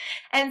you.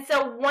 And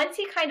so once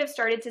he kind of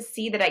started to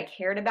see that I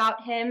cared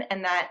about him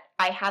and that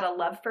I had a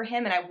love for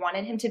him and I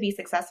wanted him to be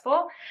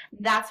successful,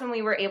 that's when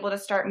we were able to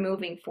start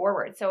moving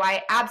forward. So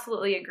I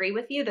absolutely agree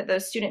with you that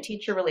those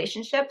student-teacher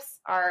relationships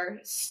are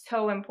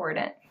so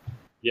important.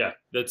 Yeah,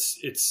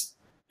 it's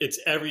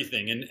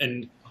everything.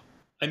 And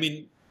I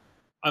mean,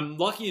 I'm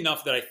lucky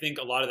enough that I think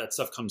a lot of that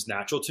stuff comes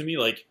natural to me.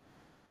 Like,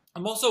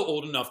 I'm also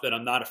old enough that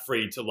I'm not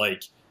afraid to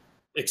like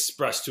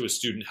express to a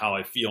student how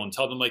I feel and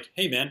tell them like,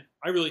 hey man,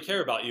 I really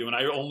care about you and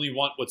I only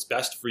want what's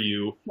best for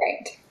you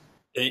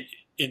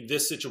in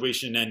this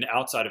situation and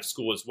outside of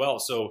school as well.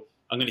 So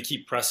I'm going to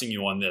keep pressing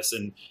you on this.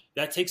 And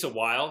that takes a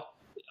while.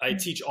 I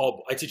teach at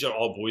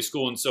all boys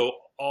school. And so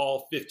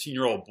all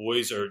 15-year-old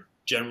boys are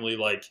generally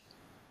like,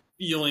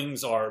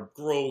 feelings are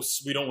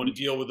gross. We don't want to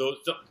deal with those.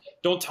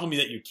 Don't tell me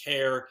that you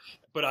care.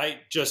 But I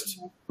just,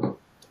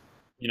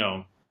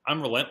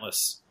 I'm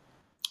relentless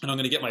and I'm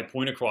going to get my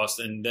point across.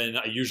 And then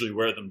I usually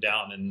wear them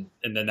down.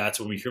 And then that's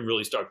when we can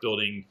really start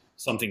building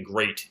something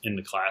great in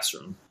the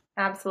classroom.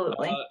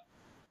 Absolutely.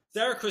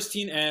 Sarah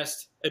Christine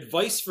asked,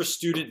 advice for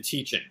student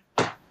teaching.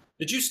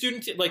 Did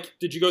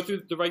you go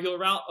through the regular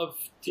route of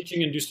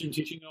teaching and do student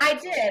teaching? I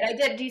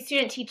did do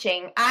student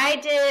teaching.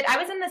 I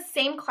was in the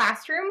same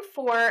classroom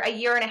for a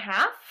year and a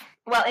half.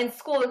 Well, in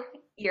school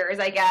years,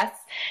 I guess.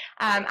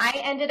 I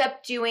ended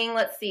up doing,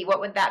 let's see, what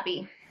would that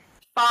be?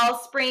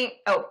 Spring,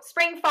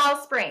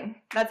 fall, spring.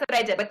 That's what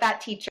I did with that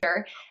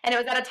teacher. And it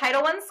was at a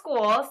Title I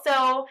school.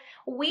 So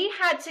we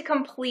had to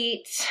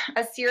complete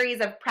a series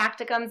of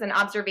practicums and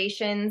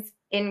observations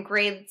in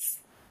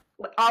grades,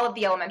 all of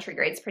the elementary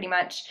grades pretty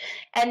much.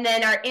 And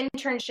then our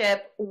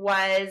internship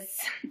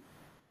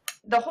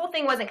the whole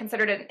thing wasn't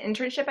considered an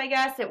internship, I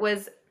guess. It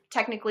was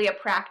technically a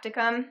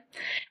practicum,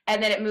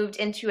 and then it moved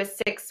into a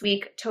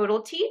 6-week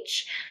total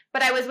teach.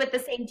 But I was with the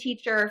same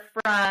teacher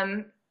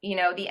from,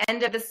 the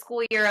end of the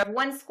school year of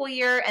one school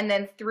year and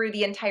then through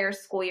the entire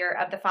school year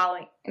of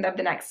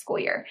the next school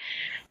year.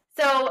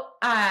 So,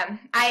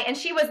 and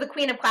she was the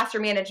queen of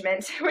classroom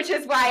management, which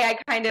is why I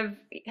kind of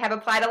have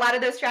applied a lot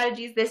of those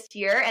strategies this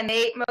year, and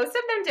most of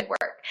them did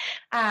work.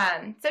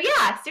 So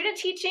yeah, student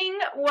teaching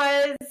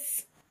was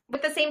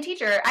with the same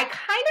teacher. I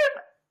kind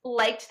of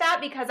liked that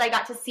because I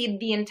got to see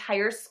the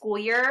entire school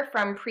year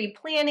from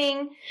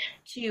pre-planning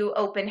to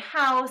open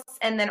house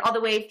and then all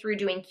the way through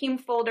doing cume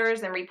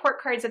folders and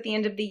report cards at the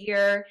end of the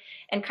year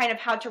and kind of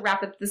how to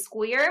wrap up the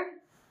school year.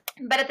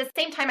 But at the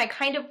same time, I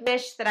kind of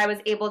wish that I was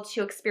able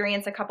to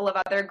experience a couple of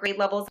other grade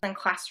levels and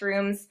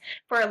classrooms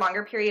for a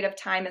longer period of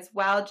time as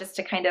well, just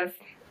to kind of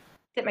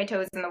dip my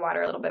toes in the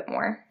water a little bit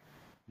more.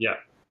 Yeah.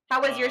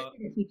 How was your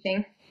student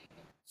teaching?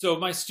 So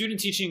my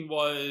student teaching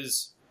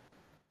was,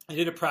 I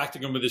did a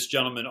practicum with this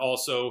gentleman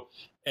also,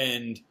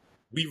 and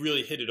we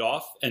really hit it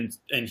off. And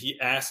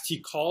he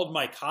called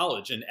my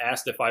college and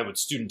asked if I would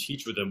student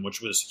teach with him,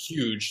 which was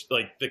huge.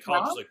 Like the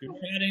college was like, we've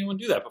never had anyone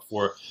do that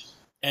before.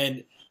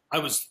 And I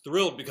was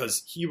thrilled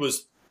because he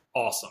was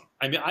awesome.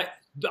 I mean,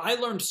 I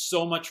learned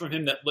so much from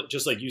him that,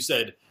 just like you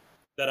said,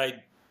 that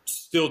I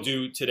still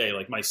do today.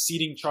 Like my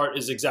seating chart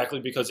is exactly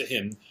because of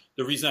him.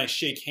 The reason I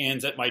shake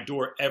hands at my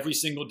door every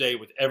single day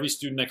with every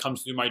student that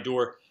comes through my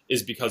door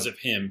is because of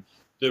him.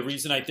 The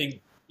reason I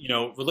think,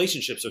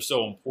 relationships are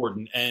so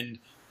important, and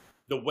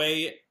the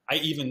way I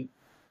even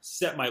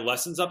set my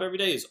lessons up every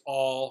day is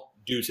all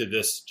due to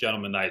this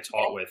gentleman that I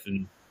taught with.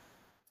 And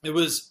it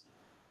was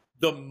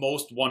the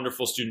most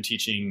wonderful student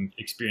teaching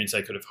experience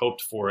I could have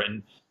hoped for.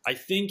 And I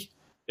think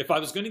if I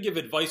was going to give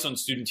advice on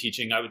student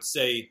teaching, I would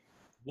say,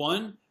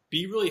 one,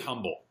 be really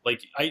humble.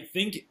 Like, I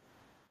think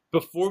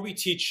before we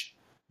teach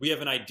we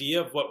have an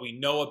idea of what we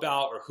know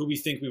about or who we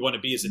think we want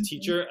to be as a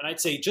teacher. And I'd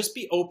say just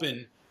be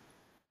open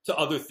to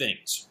other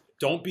things.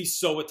 Don't be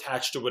so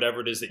attached to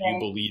whatever it is that you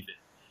believe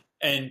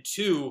in. And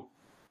two,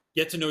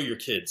 get to know your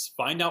kids.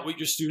 Find out what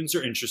your students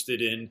are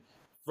interested in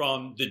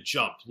from the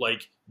jump,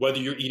 like whether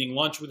you're eating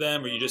lunch with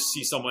them or you just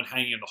see someone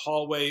hanging in the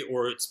hallway,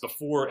 or it's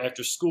before or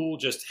after school,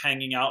 just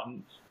hanging out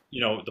in,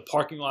 the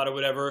parking lot or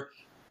whatever.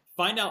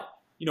 Find out,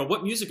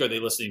 what music are they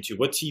listening to?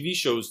 What TV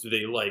shows do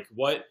they like?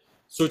 What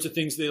sorts of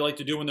things do they like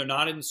to do when they're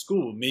not in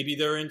school? Maybe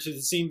they're into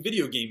the same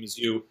video game as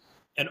you.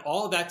 And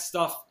all of that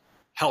stuff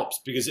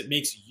helps because it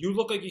makes you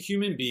look like a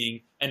human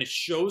being, and it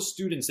shows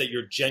students that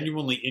you're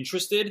genuinely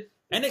interested,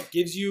 and it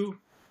gives you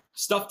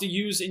stuff to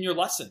use in your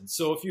lessons.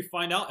 So if you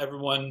find out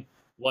everyone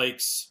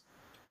likes,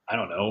 I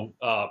don't know,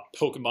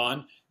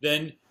 Pokemon,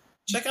 then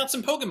check out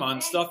some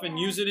Pokemon stuff and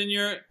use it in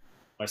your,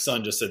 my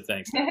son just said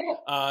thanks.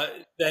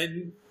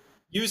 Then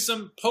use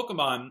some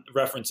Pokemon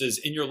references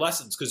in your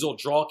lessons because it'll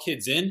draw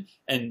kids in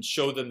and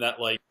show them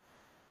that like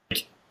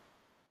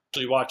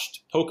actually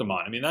watched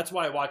Pokemon. I mean, that's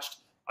why I watched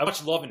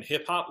Love and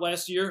Hip Hop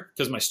last year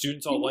because my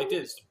students all liked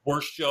it. It's the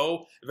worst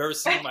show I've ever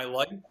seen in my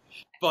life,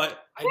 but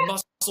I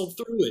muscled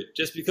through it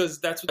just because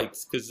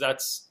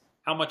that's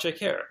how much I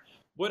care.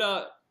 What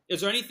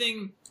is there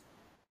anything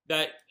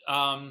that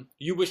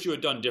you wish you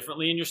had done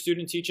differently in your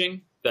student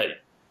teaching?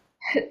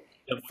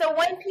 So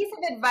one piece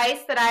of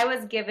advice that I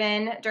was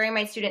given during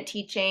my student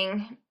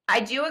teaching, I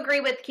do agree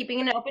with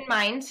keeping an open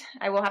mind.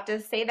 I will have to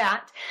say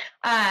that.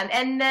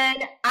 And then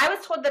I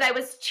was told that I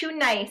was too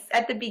nice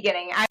at the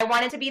beginning. I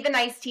wanted to be the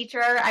nice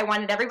teacher. I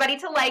wanted everybody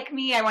to like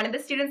me. I wanted the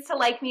students to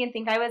like me and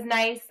think I was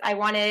nice. I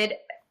wanted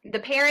the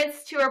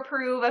parents to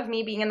approve of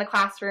me being in the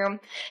classroom.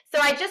 So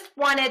I just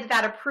wanted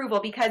that approval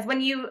because when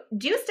you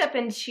do step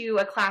into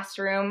a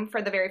classroom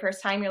for the very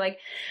first time, you're like,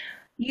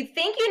 you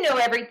think you know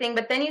everything,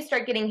 but then you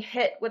start getting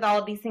hit with all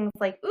of these things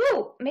like,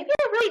 ooh, maybe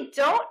I really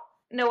don't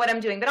know what I'm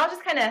doing, but I'll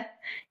just kind of,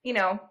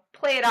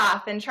 play it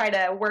off and try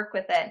to work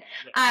with it.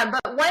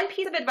 But one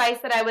piece of advice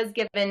that I was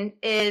given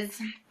is,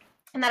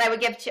 and that I would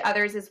give to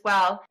others as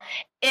well,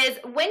 is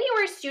when you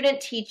are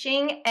student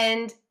teaching,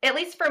 and at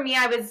least for me,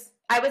 I was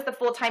the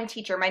full-time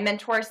teacher. My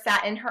mentor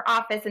sat in her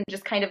office and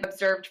just kind of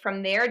observed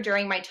from there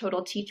during my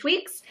total teach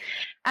weeks,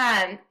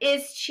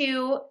 is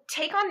to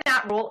take on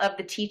that role of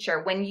the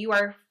teacher when you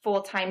are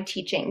full-time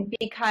teaching.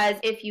 Because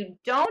if you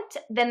don't,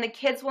 then the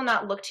kids will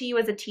not look to you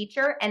as a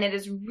teacher, and it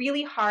is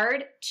really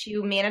hard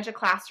to manage a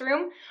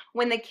classroom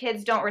when the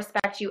kids don't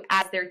respect you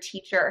as their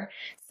teacher.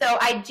 So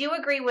I do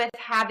agree with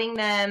having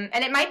them,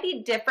 and it might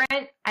be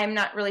different, I'm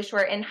not really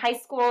sure, in high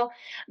school,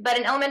 but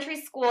in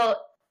elementary school,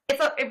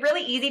 it's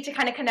really easy to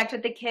kind of connect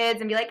with the kids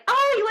and be like,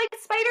 oh, you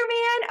like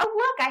Spider-Man? Oh,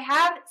 look, I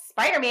have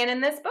Spider-Man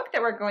in this book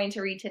that we're going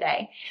to read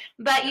today.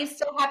 But you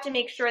still have to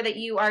make sure that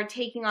you are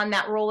taking on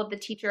that role of the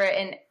teacher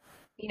and,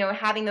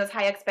 having those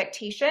high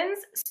expectations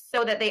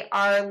so that they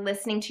are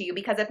listening to you.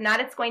 Because if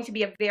not, it's going to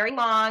be a very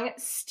long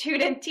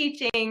student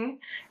teaching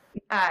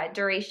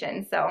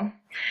duration. So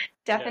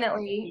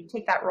definitely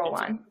take that role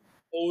on.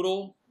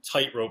 Total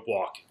tightrope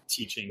walk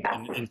teaching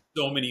in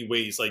so many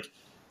ways. Like,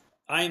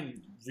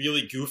 I'm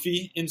really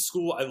goofy in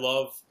school. I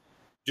love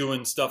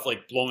doing stuff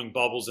like blowing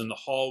bubbles in the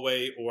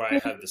hallway, or I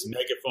have this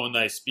megaphone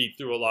that I speak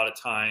through a lot of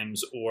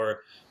times,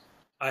 or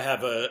I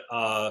have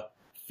a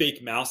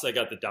fake mouse that I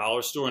got at the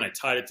dollar store and I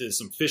tied it to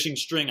some fishing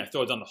string. I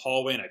throw it down the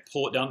hallway and I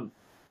pull it down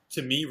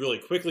to me really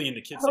quickly, and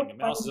the kids think the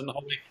mouse is in the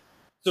hallway.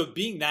 So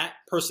being that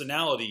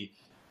personality,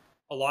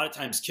 a lot of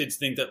times kids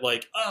think that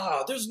like,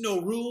 there's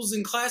no rules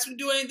in class. We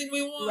do anything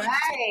we want.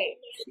 Right.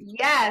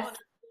 Yes.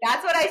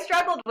 That's what I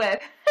struggled with.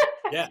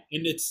 Yeah,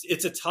 and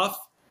it's a tough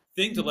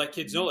thing to let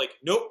kids know, like,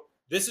 nope,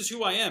 this is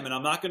who I am, and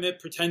I'm not going to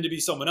pretend to be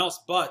someone else,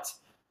 but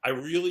I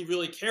really,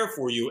 really care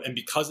for you, and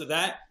because of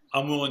that,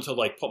 I'm willing to,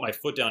 like, put my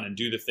foot down and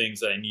do the things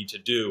that I need to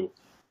do.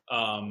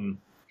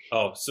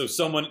 So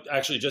someone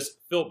actually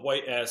Philip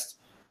White asked,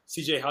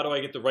 CJ, how do I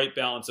get the right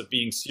balance of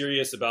being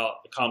serious about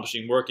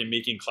accomplishing work and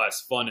making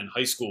class fun in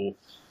high school?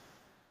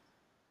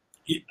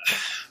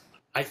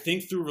 I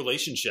think through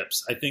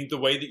relationships. I think the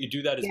way that you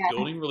do that is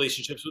building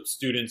relationships with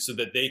students so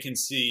that they can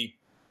see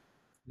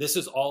this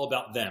is all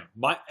about them.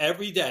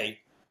 Every day,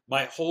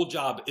 my whole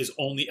job is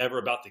only ever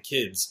about the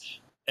kids.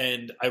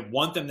 And I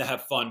want them to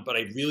have fun, but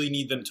I really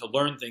need them to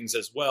learn things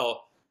as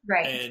well.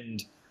 Right.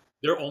 And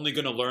they're only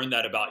going to learn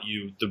that about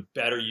you the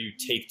better you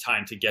take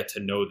time to get to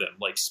know them,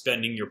 like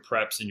spending your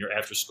preps and your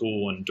after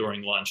school and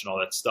during lunch and all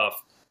that stuff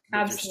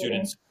with your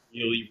students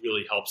really,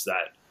 really helps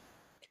that.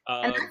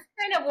 And that's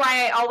kind of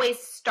why I always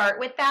start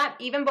with that,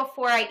 even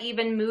before I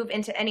even move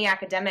into any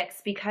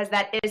academics, because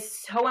that is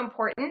so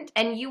important,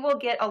 and you will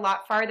get a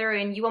lot farther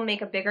and you will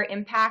make a bigger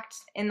impact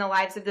in the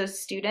lives of those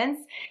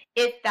students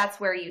if that's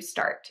where you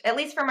start, at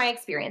least from my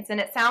experience. And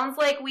it sounds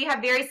like we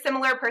have very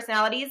similar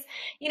personalities.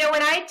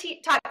 When I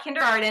taught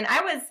kindergarten,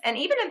 and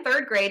even in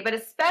third grade, but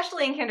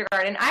especially in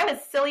kindergarten, I was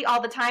silly all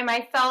the time.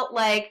 I felt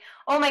like,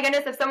 oh my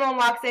goodness, if someone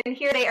walks in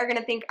here, they are going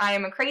to think I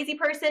am a crazy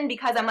person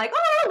because I'm like,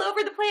 all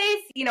over the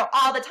place,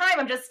 all the time.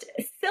 I'm just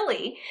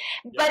silly,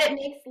 but it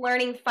makes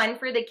learning fun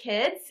for the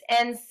kids.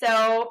 And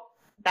so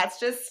that's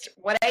just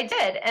what I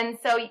did. And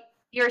so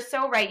you're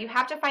so right. You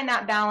have to find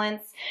that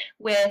balance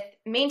with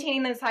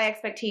maintaining those high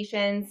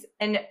expectations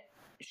and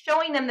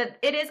showing them that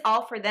it is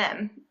all for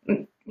them.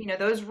 You know,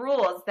 those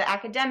rules, the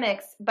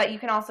academics, but you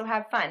can also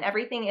have fun.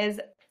 Everything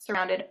is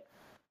surrounded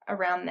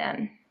around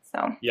them.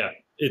 So yeah,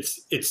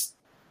 it's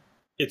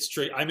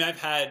straight. I mean, I've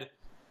had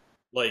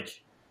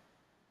like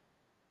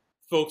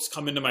folks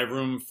come into my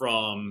room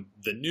from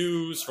the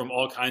news, from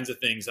all kinds of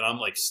things, and I'm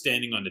like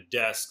standing on the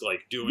desk,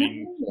 like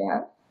doing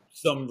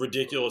some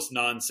ridiculous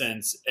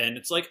nonsense, and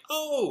it's like,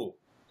 oh,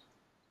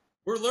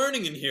 we're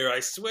learning in here.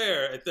 I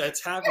swear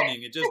that's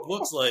happening. It just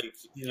looks like,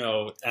 you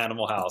know,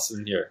 Animal House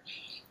in here.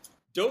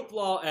 Dope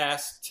Law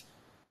asked,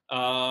 they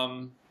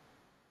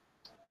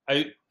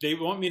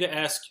want me to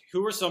ask,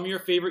 who are some of your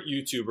favorite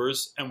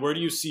YouTubers, and where do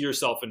you see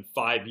yourself in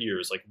 5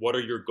 years? Like, what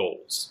are your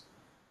goals?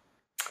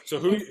 So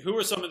who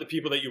are some of the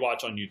people that you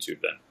watch on YouTube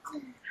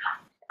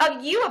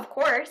then? You, of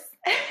course.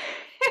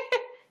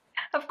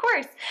 Of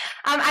course.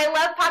 I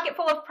love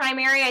Pocketful of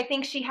Primary. I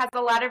think she has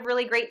a lot of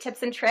really great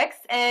tips and tricks.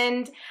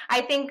 And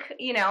I think,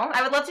 you know,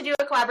 I would love to do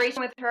a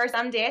collaboration with her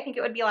someday. I think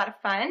it would be a lot of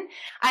fun.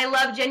 I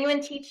love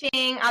Genuine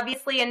Teaching,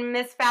 obviously, and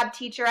Miss Fab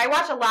Teacher. I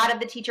watch a lot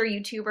of the teacher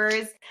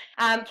YouTubers.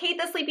 Kate,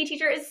 the Sleepy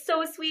Teacher, is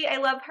so sweet. I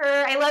love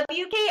her. I love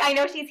you, Kate. I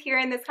know she's here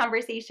in this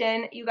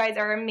conversation. You guys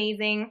are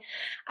amazing.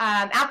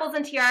 Apples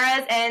and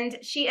Tiaras, and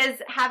she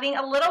is having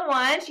a little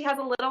one. She has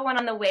a little one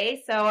on the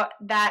way, so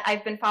that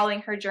I've been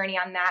following her journey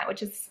on that,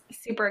 which is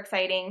super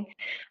exciting.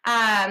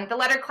 The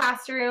Letter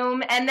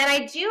Classroom, and then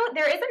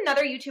there is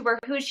another YouTuber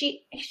who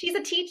she's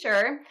a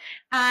teacher,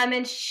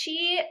 but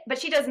she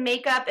does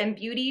makeup and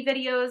beauty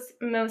videos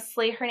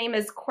mostly. Her name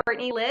is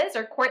Courtney Liz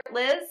or Court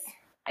Liz.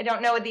 I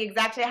don't know the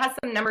exact, it has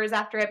some numbers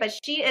after it, but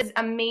she is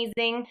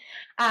amazing.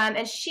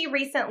 And she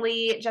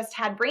recently just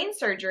had brain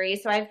surgery,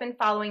 so I've been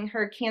following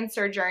her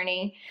cancer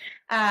journey.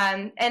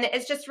 And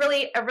it's just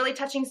really a really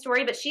touching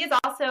story, but she is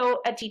also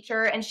a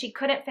teacher, and she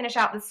couldn't finish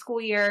out the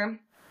school year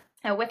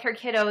with her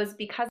kiddos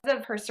because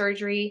of her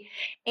surgery.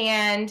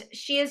 And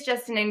she is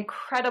just an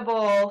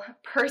incredible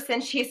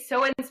person. She is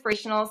so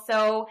inspirational.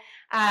 So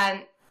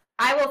I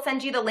will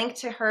send you the link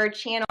to her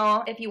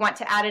channel if you want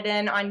to add it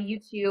in on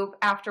YouTube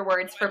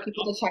afterwards for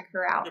people to check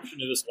her out.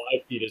 Description of this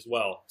live feed as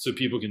well, so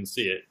people can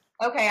see it.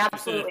 Okay,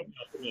 absolutely.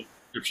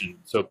 Description,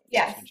 so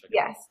yes,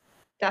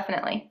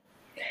 definitely.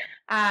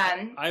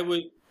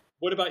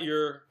 What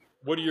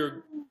are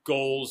your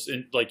goals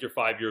in like your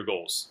 5-year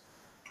goals?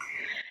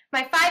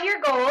 My 5-year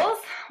goals,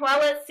 well,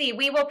 let's see.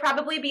 We will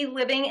probably be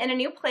living in a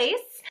new place.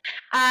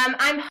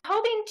 I'm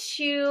hoping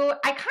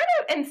I kind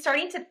of am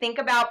starting to think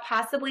about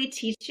possibly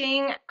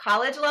teaching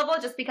college level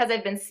just because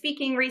I've been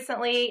speaking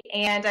recently,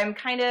 and I'm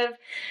kind of,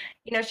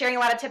 you know, sharing a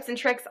lot of tips and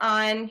tricks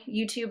on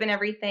YouTube and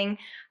everything.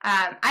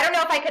 I don't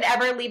know if I could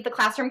ever leave the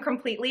classroom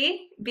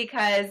completely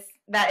because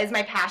that is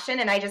my passion,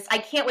 and I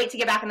can't wait to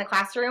get back in the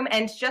classroom.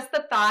 And just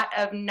the thought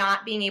of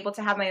not being able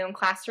to have my own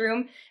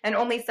classroom and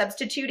only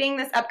substituting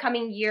this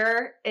upcoming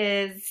year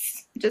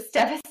is just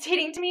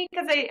devastating to me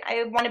because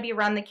I want to be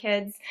around the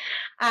kids.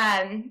 So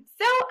I'm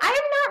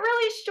not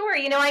really sure.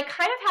 You know, I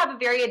kind of have a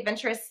very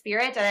adventurous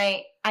spirit,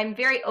 and I'm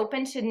very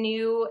open to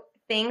new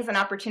things and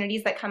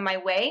opportunities that come my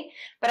way,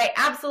 but I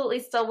absolutely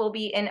still will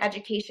be in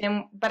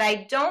education, but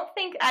I don't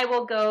think I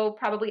will go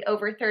probably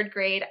over 3rd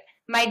grade.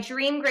 My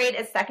dream grade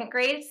is 2nd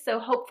grade, so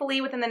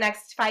hopefully within the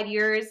next 5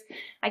 years,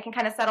 I can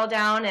kind of settle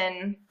down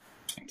and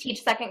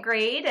teach 2nd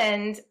grade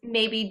and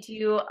maybe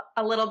do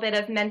a little bit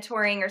of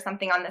mentoring or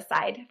something on the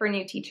side for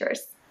new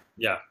teachers.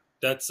 Yeah,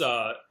 that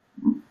sounds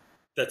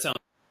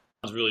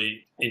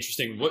really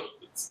interesting. What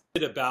is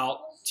it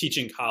about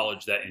teaching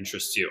college that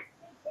interests you?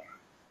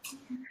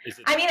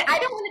 I mean, I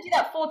don't want to do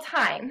that full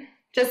time,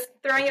 just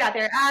throwing it out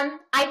there.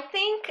 I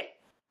think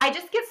I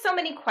just get so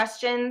many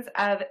questions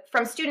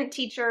from student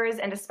teachers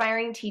and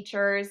aspiring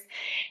teachers,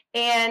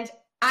 and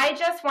I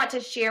just want to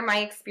share my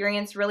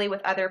experience really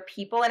with other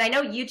people. And I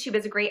know YouTube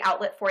is a great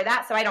outlet for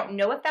that, so I don't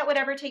know if that would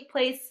ever take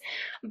place.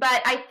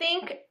 But I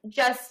think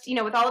just, you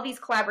know, with all of these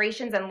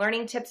collaborations and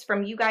learning tips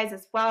from you guys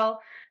as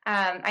well,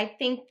 I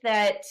think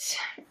that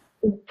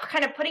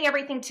kind of putting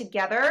everything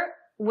together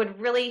would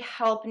really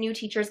help new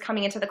teachers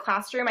coming into the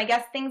classroom. I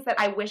guess things that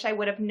I wish I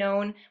would have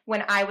known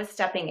when I was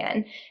stepping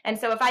in. And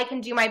so if I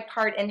can do my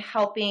part in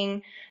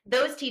helping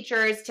those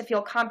teachers to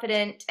feel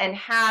confident and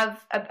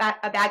have a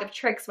bag of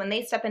tricks when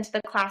they step into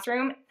the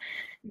classroom,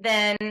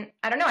 then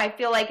I don't know, I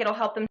feel like it'll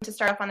help them to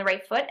start off on the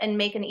right foot and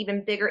make an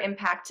even bigger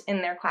impact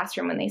in their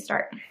classroom when they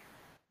start.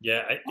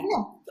 Yeah,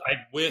 I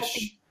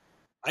wish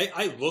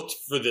I looked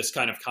for this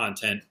kind of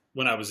content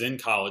when I was in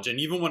college,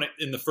 and even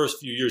in the first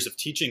few years of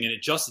teaching, and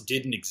it just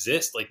didn't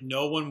exist. Like,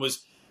 no one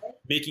was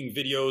making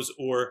videos,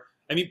 or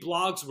I mean,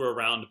 blogs were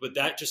around, but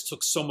that just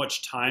took so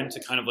much time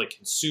to kind of like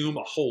consume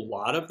a whole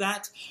lot of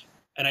that.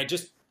 And I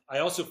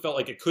also felt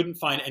like I couldn't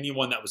find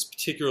anyone that was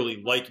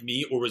particularly like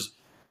me or was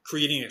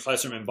creating a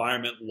classroom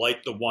environment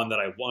like the one that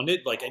I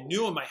wanted. Like, I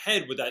knew in my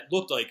head what that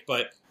looked like,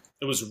 but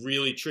it was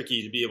really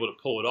tricky to be able to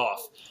pull it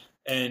off.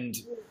 And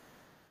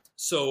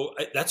So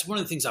that's one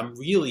of the things I'm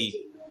really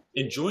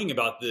enjoying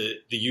about the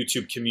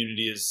YouTube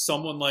community is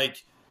someone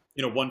like,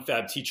 one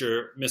fab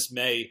teacher, Miss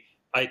May.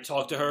 I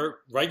talk to her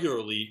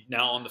regularly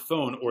now on the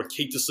phone, or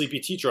Kate the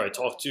Sleepy Teacher I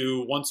talk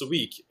to once a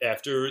week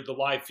after the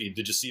live feed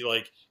to just see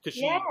because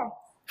she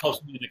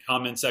helps me in the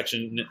comment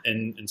section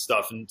and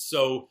stuff. And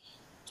so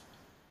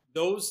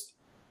those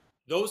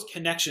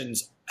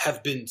connections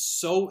have been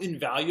so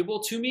invaluable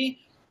to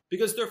me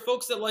because they're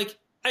folks that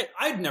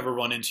I'd never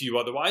run into you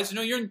otherwise.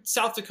 You're in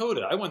South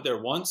Dakota. I went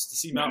there once to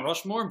see Mount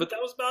Rushmore, but that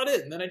was about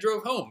it. And then I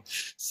drove home.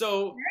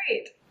 So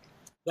Great.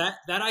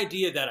 That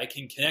idea that I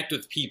can connect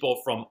with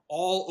people from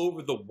all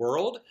over the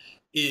world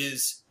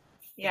is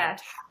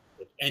fantastic.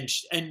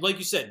 And like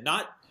you said,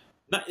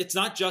 it's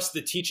not just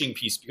the teaching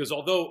piece, because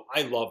although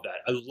I love that,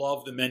 I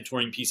love the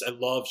mentoring piece. I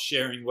love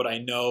sharing what I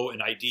know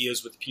and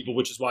ideas with people,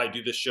 which is why I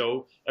do this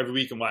show every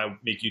week and why I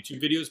make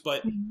YouTube videos.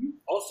 But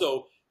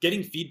also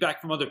getting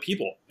feedback from other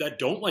people that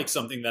don't like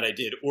something that I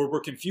did, or were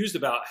confused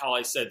about how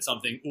I said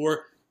something,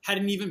 or had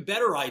an even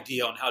better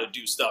idea on how to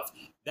do stuff.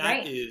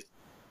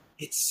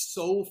 It's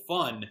so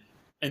fun.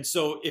 And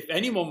so if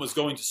anyone was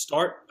going to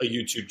start a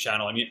YouTube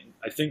channel,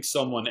 I think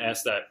someone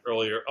asked that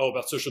earlier,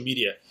 about social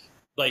media.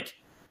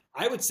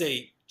 I would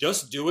say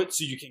just do it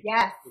so you can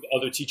connect with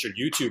other teacher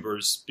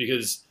YouTubers,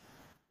 because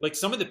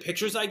some of the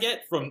pictures I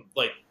get from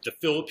the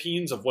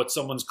Philippines of what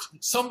someone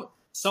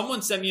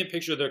sent me a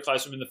picture of their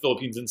classroom in the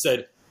Philippines and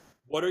said,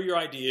 what are your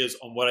ideas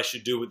on what I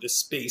should do with this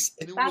space?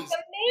 And That's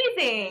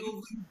amazing.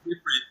 Totally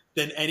different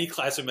than any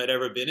classroom I'd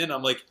ever been in.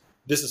 I'm like,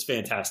 this is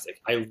fantastic.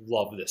 I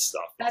love this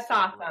stuff. That's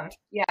awesome.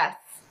 Yes,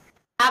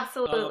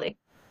 absolutely.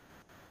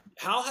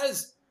 How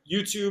has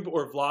YouTube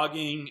or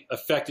vlogging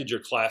affected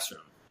your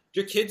classroom?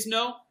 Do your kids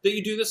know that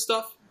you do this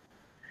stuff?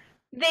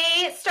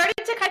 They started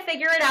to kind of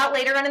figure it out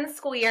later on in the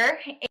school year,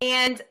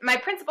 and my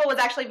principal was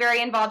actually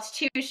very involved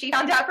too. She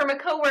found out from a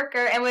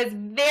coworker and was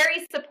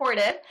very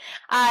supportive.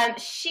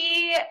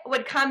 She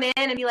would come in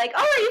and be like, "Oh,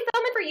 are you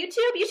filming for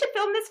YouTube? You should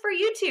film this for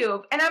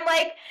YouTube." And I'm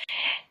like,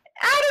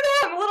 I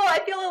don't know, I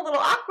feel a little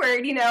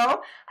awkward,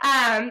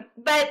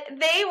 but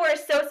they were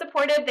so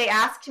supportive. They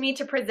asked me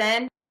to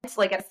present at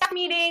a staff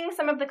meeting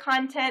some of the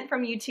content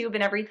from YouTube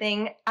and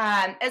everything.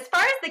 As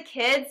far as the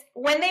kids,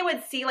 when they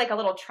would see a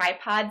little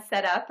tripod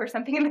set up or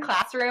something in the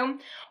classroom,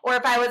 or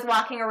if I was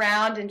walking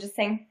around and just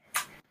saying,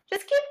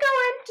 just keep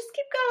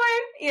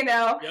going,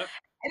 Yep.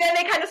 And then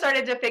they kind of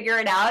started to figure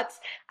it out.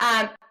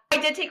 I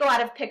did take a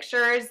lot of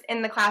pictures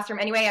in the classroom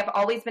anyway. I've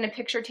always been a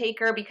picture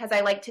taker because I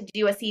like to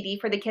do a CD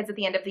for the kids at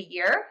the end of the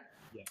year.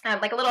 A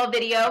little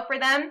video for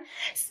them,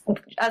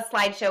 a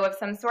slideshow of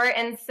some sort.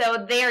 And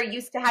so they are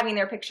used to having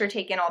their picture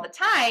taken all the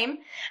time.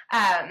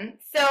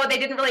 So they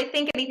didn't really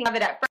think anything of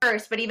it at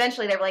first, but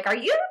eventually they were like, are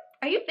you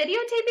videotaping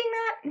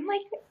that? I'm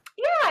like,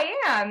 yeah, I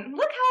am.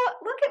 Look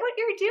at what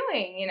you're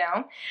doing,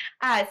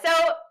 So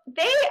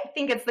they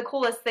think it's the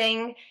coolest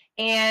thing.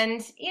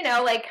 And,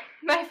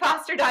 my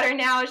foster daughter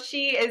now,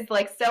 she is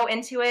so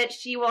into it.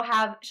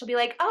 She'll be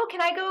like, oh, can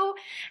I go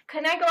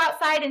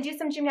outside and do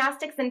some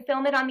gymnastics and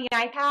film it on the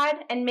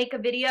iPad and make a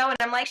video? And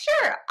I'm like,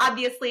 sure.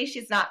 Obviously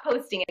she's not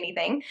posting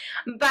anything,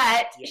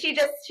 but she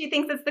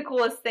thinks it's the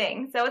coolest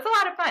thing. So it's a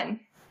lot of fun.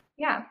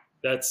 Yeah.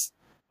 That's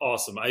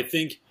awesome. I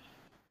think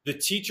the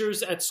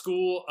teachers at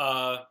school,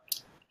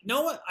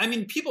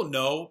 people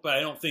know, but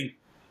I don't think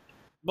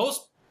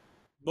most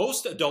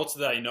adults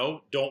that I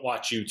know don't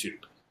watch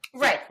YouTube.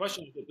 Right. The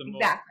question is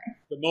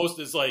the most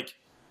is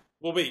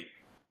well, wait,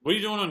 what are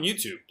you doing on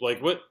YouTube?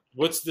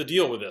 What's the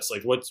deal with this?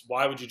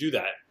 Why would you do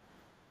that?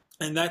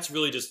 And that's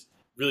really just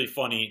really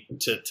funny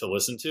to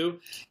listen to.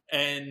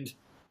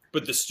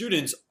 But the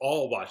students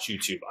all watch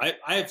YouTube.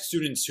 I have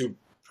students who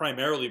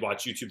primarily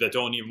watch YouTube that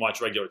don't even watch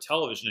regular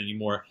television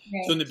anymore.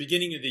 Right. So in the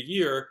beginning of the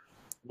year,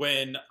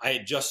 when I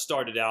had just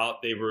started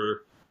out, they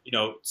were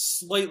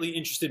slightly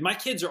interested. My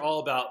kids are all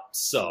about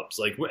subs.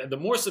 The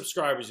more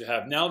subscribers you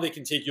have, now they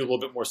can take you a little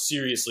bit more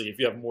seriously if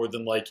you have more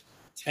than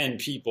 10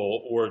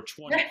 people or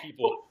 20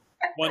 people.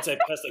 Once I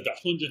passed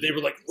 100, they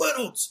were like,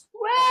 Reynolds!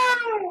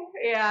 Wow!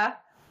 Yeah.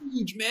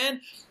 Huge,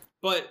 man.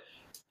 But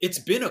it's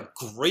been a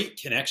great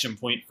connection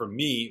point for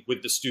me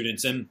with the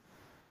students. And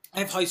I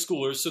have high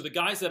schoolers, so the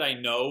guys that I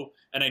know,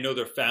 and I know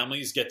their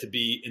families, get to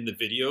be in the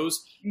videos.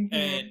 Mm-hmm.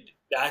 And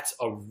that's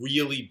a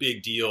really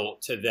big deal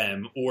to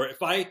them. Or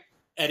if I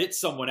edit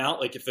someone out,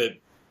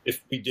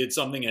 if we did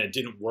something and it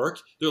didn't work,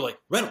 they're like,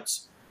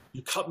 Reynolds,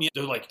 you cut me.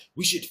 They're like,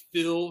 we should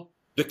fill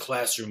the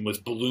classroom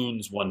with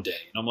balloons one day.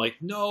 And I'm like,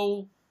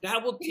 no,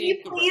 that will take. Can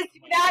you please do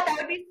that? That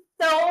would be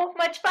so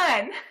much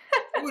fun.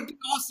 It would be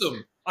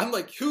awesome. I'm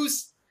like,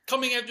 who's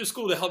coming after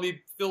school to help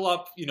me fill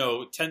up,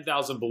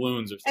 10,000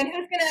 balloons or something?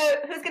 And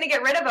who's gonna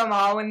get rid of them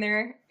all when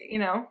they're,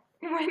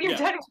 when you're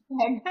done with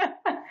them?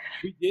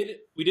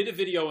 We did a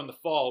video in the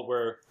fall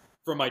where,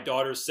 for my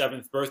daughter's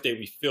 7th birthday,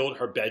 we filled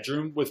her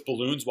bedroom with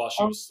balloons while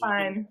she was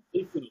sleeping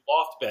in the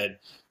loft bed.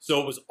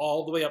 So it was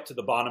all the way up to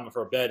the bottom of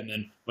her bed. And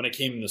then when I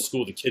came into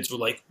school, the kids were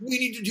like, we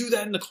need to do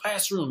that in the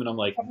classroom. And I'm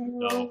like,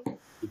 no,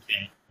 we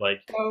can't.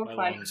 So my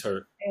lungs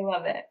hurt. I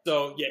love it.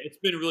 So yeah, it's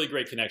been a really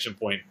great connection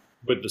point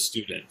with the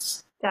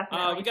students.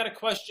 Definitely. We got a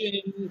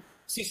question.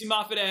 Cece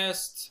Moffat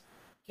asked,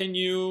 have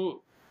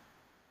you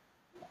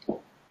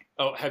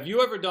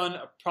ever done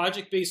a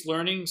project-based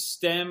learning,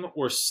 STEM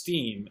or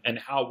STEAM, and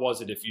how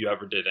was it if you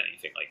ever did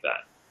anything like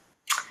that?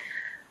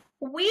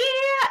 We,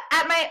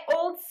 at my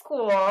old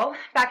school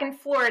back in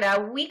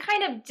Florida, we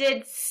kind of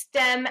did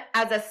STEM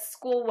as a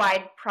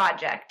school-wide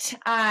project.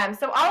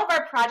 So all of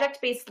our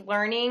project-based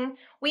learning,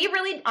 we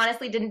really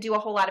honestly didn't do a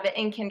whole lot of it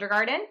in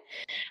kindergarten.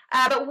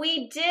 But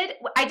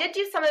I did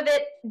do some of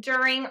it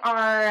during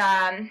our,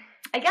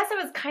 I guess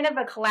it was kind of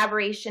a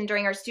collaboration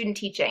during our student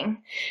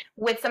teaching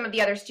with some of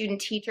the other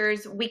student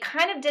teachers. We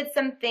kind of did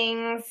some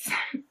things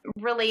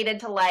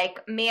related to like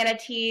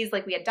manatees,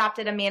 like we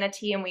adopted a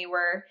manatee and we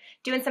were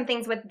doing some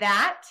things with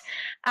that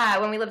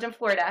when we lived in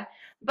Florida.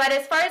 But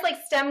as far as like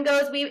STEM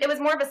goes, it was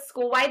more of a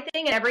school-wide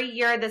thing, and every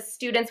year the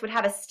students would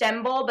have a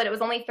STEM bowl, but it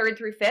was only 3rd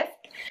through 5th.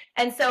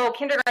 And so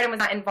kindergarten was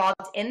not involved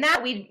in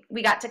that. We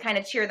got to kind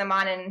of cheer them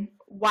on and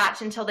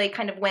watch until they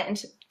kind of went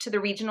into the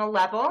regional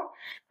level.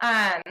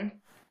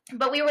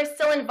 But we were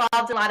still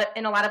involved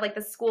in a lot of like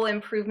the school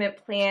improvement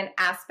plan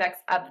aspects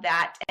of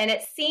that. And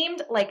it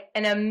seemed like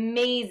an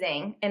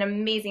amazing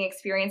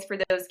experience for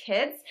those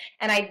kids.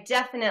 And I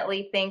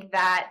definitely think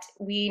that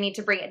we need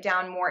to bring it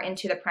down more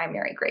into the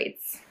primary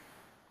grades.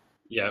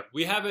 Yeah,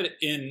 we have it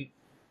in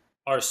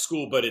our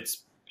school, but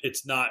it's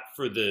not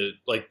for the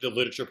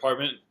literature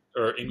department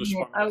or English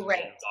department. Oh,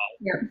 right.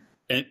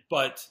 Yeah.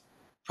 But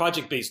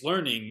project-based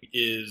learning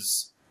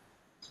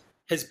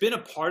has been a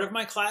part of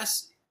my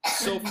class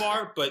so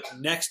far, but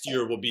next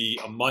year will be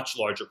a much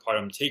larger part.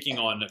 I'm taking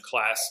on a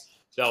class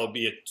that will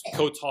be a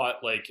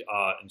co-taught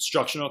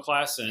instructional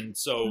class, and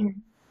so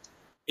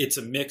it's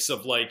a mix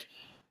of like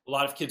a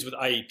lot of kids with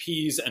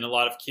IEPs and a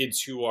lot of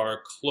kids who are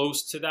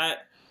close to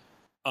that,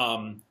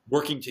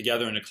 working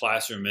together in a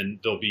classroom. And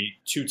there'll be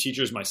 2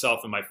 teachers, myself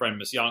and my friend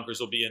Miss Yonkers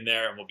will be in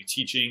there, and we'll be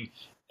teaching.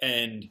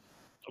 And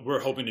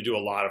we're hoping to do a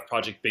lot of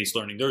project-based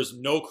learning. There's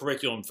no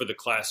curriculum for the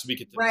class. So we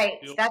get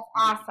to That's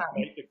awesome.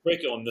 Write the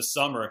curriculum this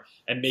summer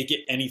and make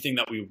it anything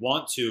that we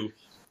want to.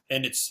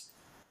 And it's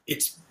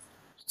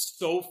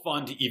so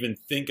fun to even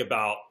think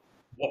about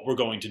what we're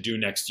going to do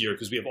next year,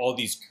 because we have all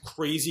these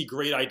crazy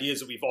great ideas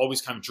that we've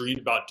always kind of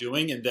dreamed about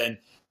doing, and then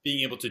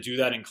being able to do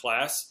that in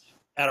class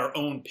at our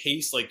own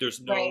pace. Like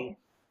there's no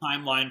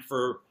timeline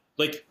for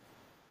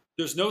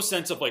there's no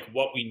sense of like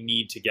what we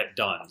need to get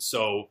done.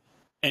 So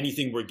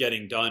anything we're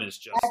getting done is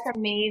just that's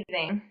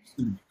amazing.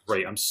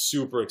 Great. I'm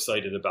super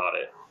excited about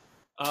it.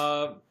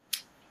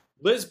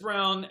 Liz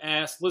Brown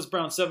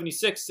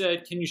 76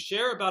 said, can you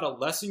share about a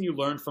lesson you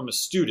learned from a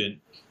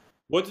student?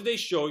 What did they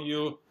show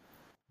you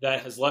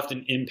that has left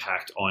an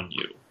impact on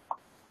you?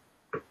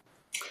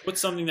 What's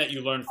something that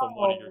you learned from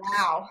one of your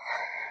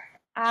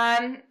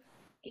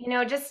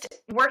just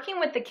working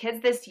with the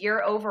kids this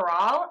year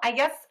overall, I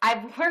guess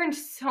I've learned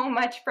so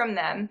much from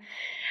them.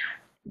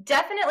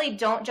 Definitely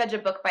don't judge a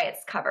book by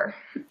its cover.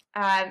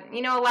 A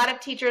lot of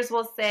teachers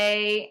will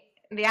say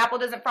the apple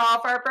doesn't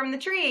fall far from the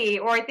tree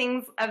or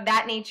things of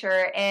that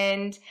nature.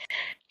 And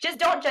just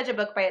don't judge a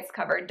book by its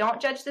cover. Don't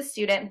judge the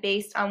student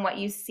based on what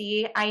you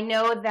see. I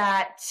know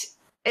that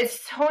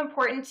it's so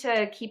important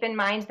to keep in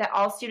mind that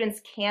all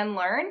students can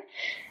learn.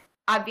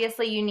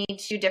 Obviously, you need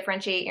to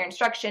differentiate your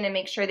instruction and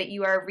make sure that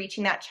you are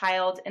reaching that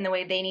child in the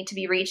way they need to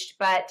be reached.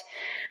 But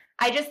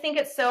I just think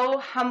it's so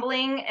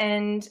humbling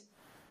and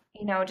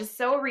just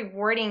so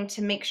rewarding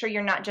to make sure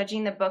you're not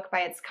judging the book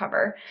by its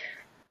cover.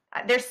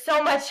 There's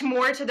so much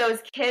more to those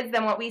kids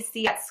than what we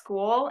see at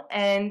school,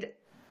 and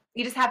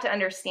you just have to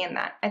understand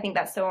that. I think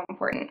that's so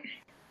important.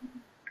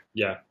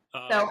 Yeah.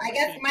 So I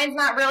guess mine's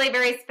not really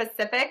very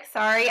specific.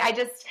 Sorry. I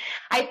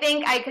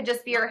think I could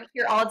just be here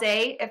all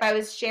day if I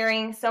was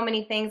sharing so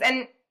many things,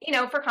 and,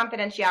 for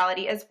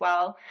confidentiality as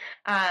well.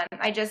 There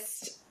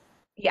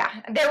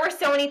were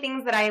so many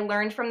things that I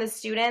learned from the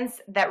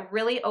students that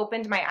really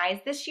opened my eyes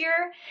this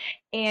year.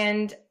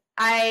 And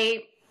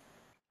I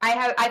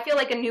feel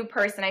like a new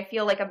person. I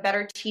feel like a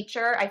better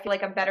teacher. I feel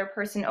like a better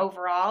person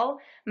overall.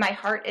 My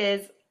heart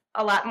is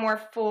a lot more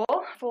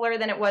fuller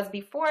than it was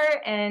before.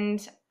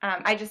 And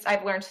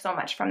I've learned so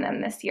much from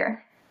them this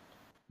year.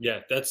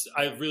 Yeah,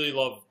 I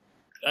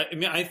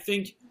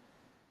think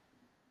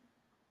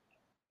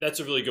that's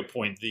a really good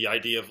point. The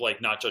idea of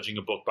not judging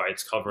a book by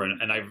its cover.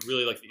 And I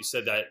really like that you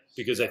said that,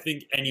 because I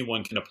think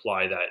anyone can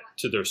apply that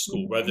to their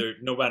school,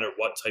 no matter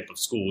what type of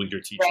school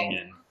you're teaching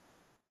in.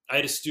 I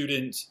had a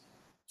student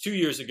 2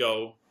 years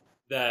ago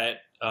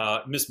that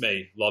Miss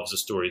May loves a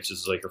story. It's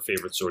just like her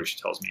favorite story, she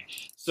tells me.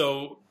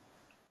 So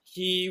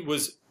he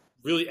was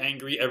really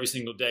angry every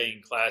single day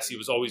in class. He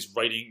was always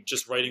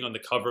writing on the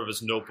cover of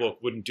his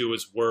notebook, wouldn't do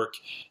his work,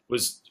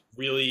 was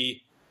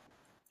really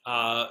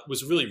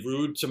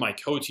rude to my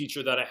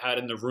co-teacher that I had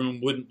in the room,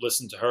 wouldn't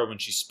listen to her when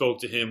she spoke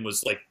to him,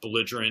 was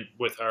belligerent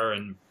with her.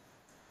 And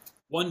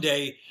one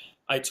day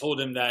I told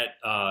him that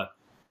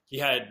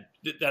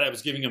that I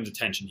was giving him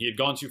detention. He had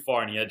gone too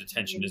far and he had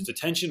detention. His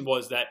detention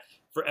was that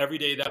for every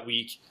day that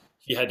week,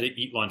 he had to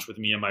eat lunch with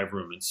me in my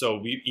room. And so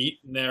we eat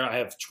in there. I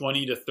have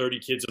 20 to 30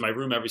 kids in my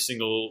room every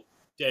single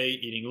day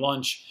eating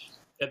lunch.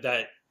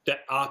 that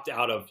opt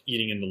out of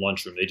eating in the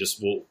lunchroom. They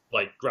just will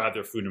like grab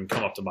their food and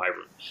come up to my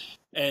room.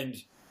 And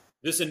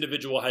this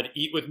individual had to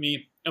eat with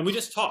me, and we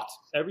just talked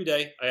every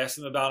day. I asked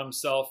him about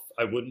himself.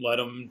 I wouldn't let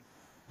him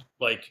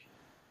like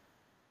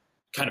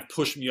kind of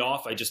push me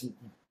off. I just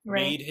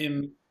made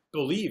him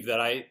believe that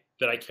I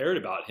cared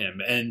about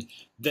him. And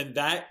then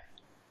that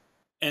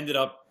ended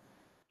up,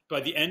 by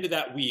the end of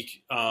that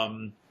week,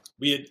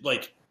 we had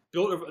like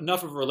built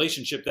enough of a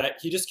relationship that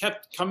he just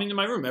kept coming to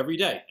my room every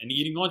day and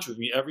eating lunch with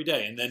me every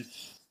day. And then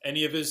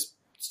any of his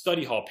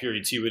study hall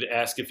periods, he would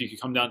ask if he could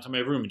come down to my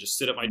room and just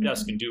sit at my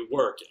desk and do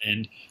work.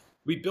 And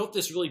we built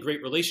this really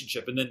great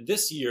relationship. And then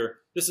this year,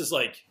 this is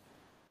like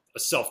a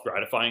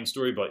self-gratifying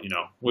story, but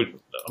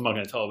I'm not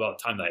going to tell about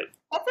the time that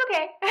That's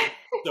okay.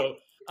 So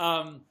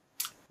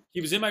he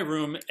was in my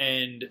room,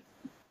 and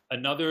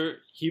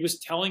he was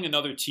telling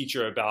another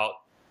teacher about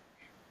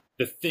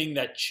the thing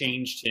that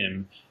changed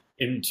him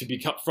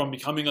from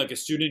becoming like a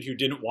student who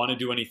didn't want to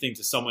do anything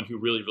to someone who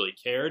really, really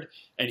cared.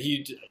 And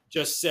he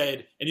just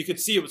said, and you could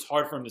see it was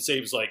hard for him to say,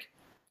 he was like,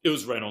 it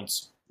was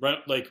Reynolds.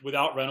 Like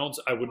without Reynolds,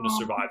 I wouldn't have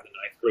survived the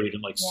ninth grade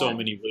in like so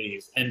many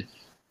ways. And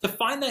to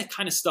find that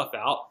kind of stuff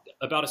out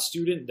about a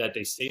student that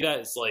they say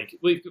that is like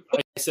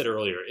I said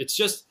earlier,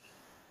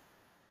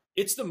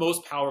 it's the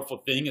most powerful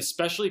thing,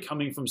 especially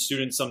coming from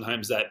students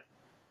sometimes that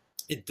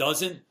it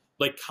doesn't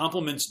like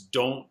compliments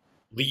don't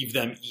leave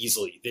them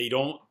easily. They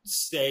don't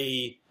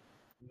say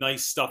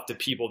nice stuff to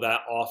people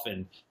that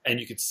often. And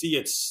you could see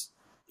it's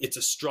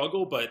a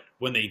struggle, but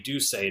when they do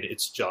say it,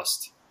 it's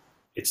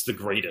the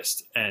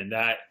greatest. And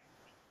that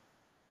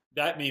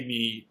made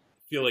me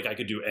feel like I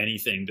could do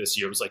anything this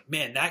year. It was like,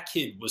 man, that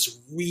kid was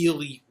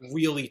really,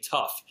 really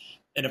tough.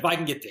 And if I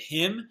can get to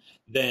him,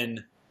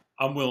 then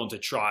I'm willing to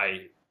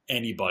try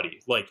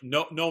anybody. Like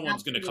no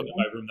one's going to come to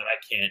my room that I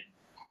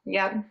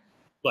can't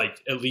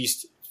like at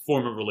least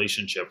form a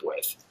relationship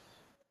with.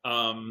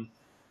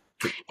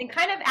 And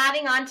kind of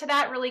adding on to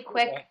that really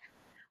quick,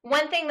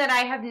 one thing that I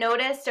have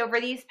noticed over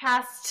these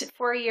past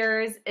 4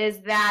 years is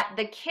that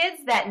the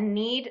kids that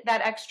need that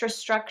extra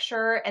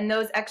structure and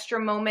those extra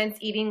moments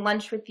eating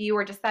lunch with you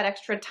or just that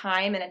extra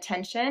time and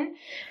attention,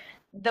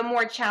 the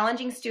more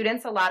challenging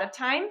students a lot of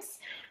times,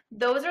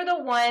 those are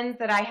the ones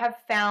that I have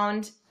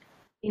found,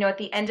 at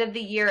the end of the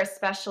year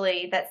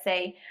especially, that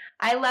say,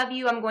 I love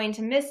you, I'm going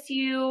to miss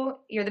you,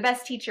 you're the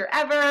best teacher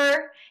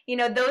ever.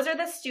 Those are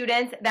the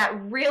students that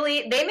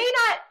really, they may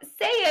not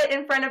say it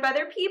in front of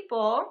other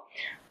people,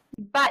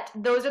 but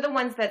those are the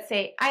ones that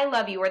say, I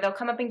love you, or they'll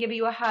come up and give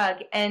you a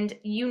hug. And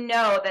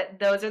that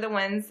those are the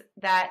ones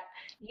that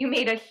you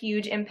made a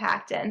huge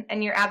impact in.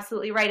 And you're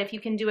absolutely right. If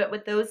you can do it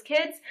with those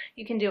kids,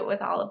 you can do it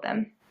with all of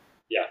them.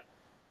 Yeah.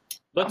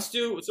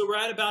 So we're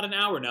at about an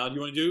hour now. Do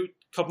you want to do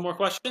a couple more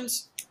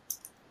questions?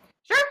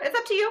 Sure. It's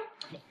up to you.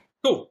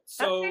 Cool.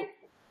 So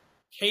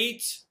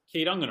Kate,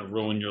 I'm going to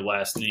ruin your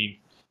last name.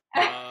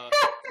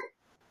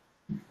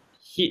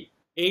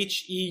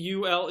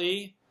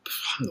 Heule.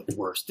 I'm the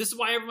worst. This is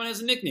why everyone has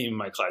a nickname in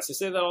my class. I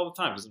say that all the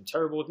time because I'm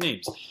terrible with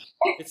names.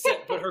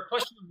 But her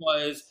question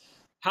was,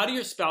 how do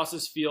your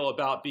spouses feel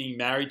about being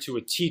married to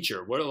a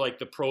teacher? What are like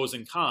the pros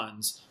and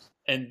cons?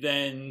 And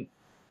then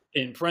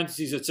in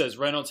parentheses, it says,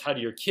 Reynolds, how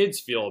do your kids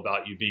feel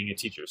about you being a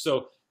teacher?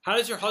 So how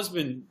does your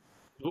husband,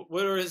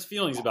 what are his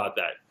feelings about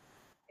that?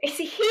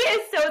 He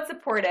is so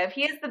supportive.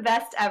 He is the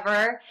best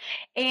ever.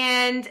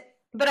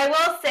 But I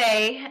will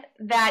say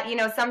that,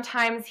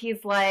 sometimes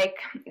he's like,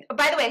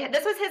 by the way,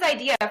 this was his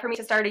idea for me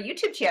to start a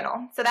YouTube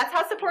channel. So that's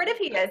how supportive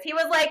he is. He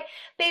was like,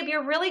 babe,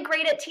 you're really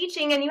great at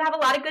teaching and you have a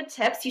lot of good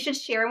tips. You should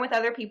share them with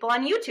other people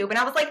on YouTube. And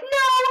I was like,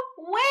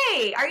 no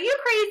way. Are you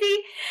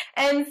crazy?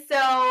 And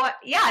so,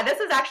 this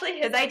was actually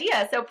his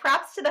idea. So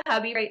props to the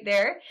hubby right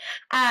there.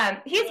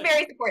 He's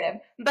very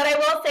supportive. But I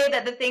will say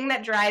that the thing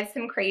that drives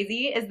him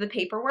crazy is the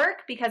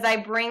paperwork, because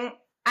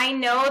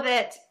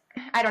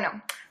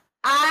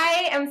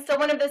I am still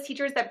one of those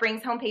teachers that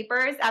brings home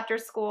papers after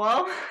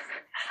school.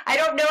 I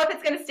don't know if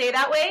it's going to stay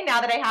that way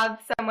now that I have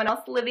someone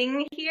else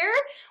living here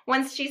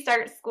once she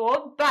starts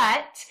school.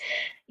 But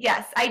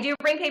yes, I do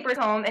bring papers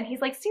home. And he's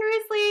like,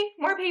 seriously,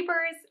 more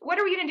papers? What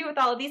are we going to do with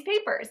all of these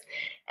papers?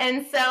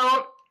 And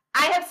so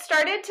I have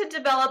started to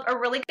develop a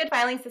really good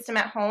filing system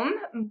at home,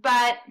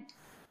 but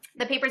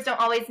the papers don't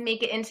always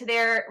make it into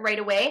there right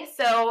away.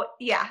 So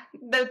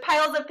the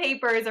piles of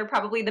papers are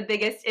probably the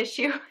biggest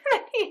issue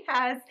that he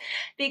has,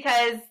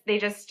 because they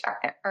just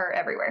are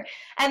everywhere.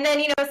 And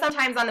then,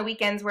 sometimes on the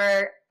weekends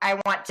where I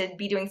want to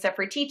be doing stuff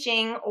for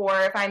teaching,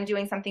 or if I'm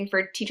doing something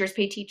for Teachers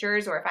Pay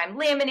Teachers, or if I'm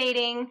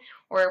laminating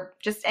or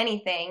just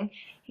anything,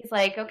 he's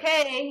like,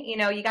 okay, you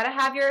got to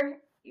have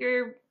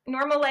your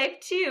normal life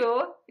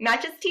too,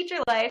 not just teacher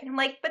life. And I'm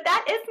like, but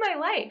that is my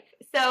life.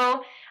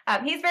 So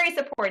he's very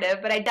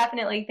supportive, but I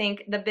definitely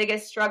think the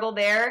biggest struggle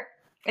there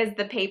is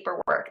the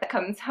paperwork that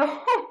comes home.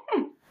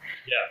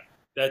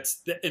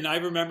 And I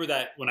remember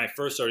that when I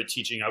first started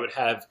teaching, I would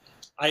have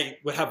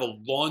a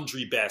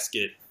laundry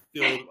basket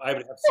filled. I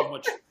would have so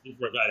much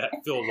paperwork. I'd have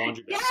to fill a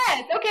laundry basket.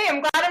 Yes. Okay.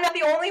 I'm glad I'm not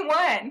the only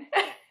one.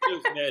 It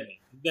was maddening.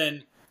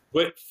 Then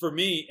But for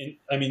me, and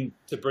I mean,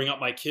 to bring up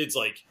my kids,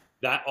 like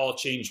that all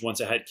changed once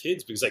I had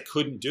kids because I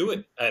couldn't do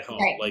it at home.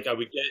 Right. Like I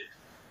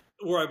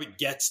would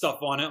get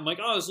stuff on it. I'm like,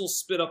 oh, there's a little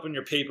spit up on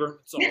your paper.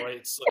 It's all right.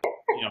 It's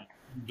like,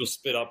 you'll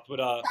spit up, but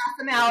toss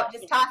them out.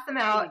 Just toss them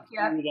out.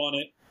 Yeah. On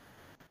it.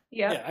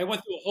 Yep. Yeah, I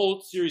went through a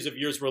whole series of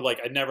years where like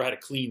I never had a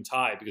clean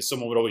tie because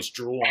someone would always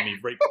drool on me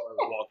right before I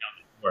would walk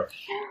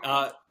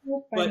out the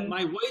door. But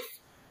my wife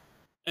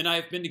and I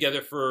have been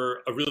together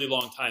for a really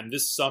long time.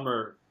 This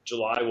summer,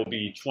 July, will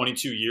be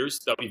 22 years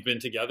that we've been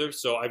together.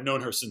 So I've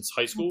known her since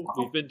high school.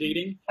 We've been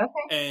dating. Okay.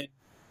 And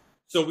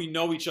so we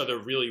know each other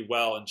really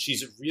well. And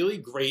she's really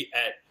great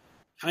at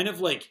kind of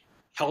like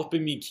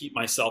helping me keep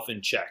myself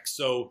in check.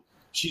 So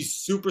she's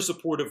super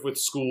supportive with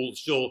school.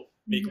 She'll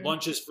make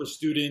lunches for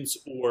students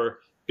or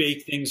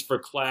bake things for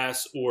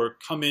class or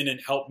come in and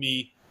help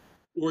me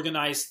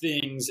organize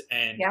things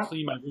and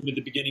clean my room at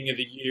the beginning of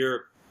the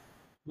year.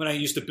 When I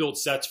used to build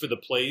sets for the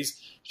plays,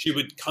 she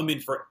would come in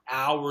for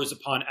hours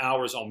upon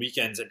hours on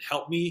weekends and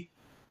help me,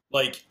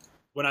 like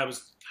when I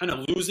was kind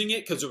of losing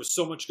it because there was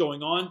so much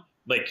going on,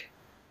 like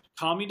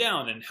calm me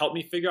down and help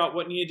me figure out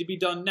what needed to be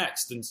done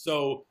next. And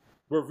so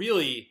we're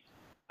really,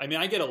 I mean,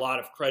 I get a lot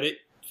of credit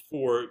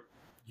for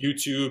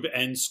YouTube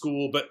and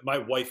school, but my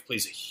wife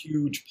plays a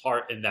huge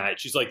part in that.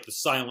 She's like the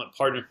silent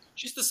partner.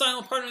 She's the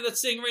silent partner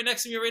that's sitting right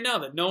next to me right now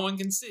that no one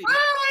can see.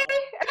 Hi.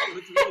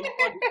 It's really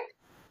funny.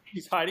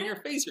 She's hiding her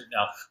face right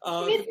now.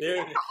 There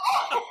it is.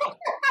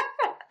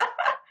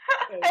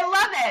 I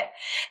love it.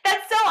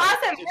 That's so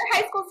awesome. We're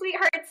high school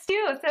sweethearts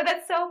too, so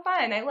that's so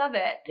fun. I love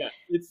it. Yeah,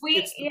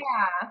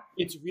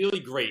 it's really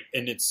great,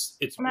 and it's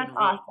been really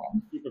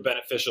awesome. Super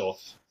beneficial.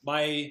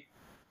 My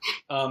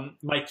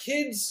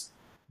kids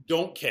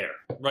don't care,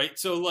 right?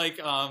 So like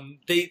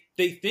they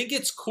think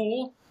it's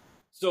cool.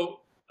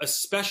 So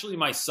especially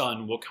my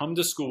son will come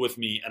to school with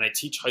me, and I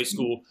teach high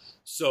school,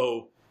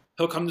 so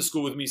he'll come to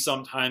school with me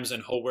sometimes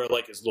and he'll wear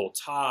like his little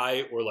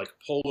tie or like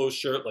a polo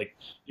shirt, like,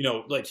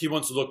 like he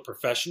wants to look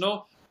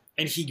professional.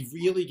 And he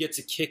really gets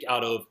a kick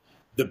out of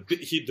the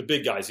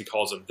big guys, he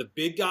calls them. The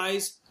big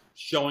guys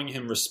showing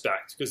him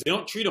respect because they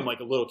don't treat him like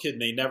a little kid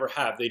and they never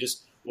have. They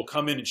just will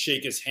come in and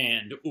shake his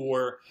hand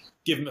or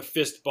give him a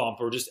fist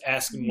bump or just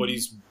ask him what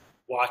he's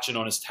watching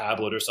on his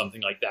tablet or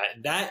something like that.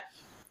 And that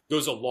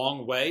goes a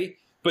long way.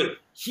 But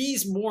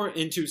he's more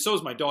into, so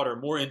is my daughter,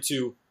 more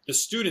into the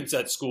students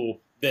at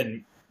school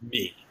than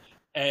me.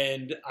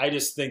 And I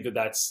just think that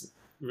that's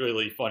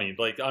really funny.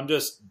 Like, I'm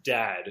just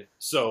dad.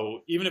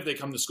 So even if they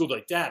come to school,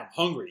 like, Dad, I'm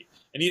hungry.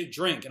 I need a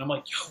drink. And I'm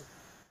like, yo,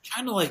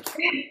 kind of like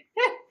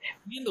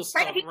handle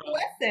stuff around.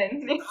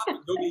 Listen.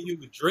 Go get you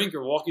a drink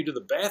or walk you to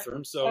the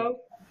bathroom. So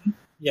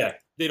yeah,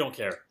 they don't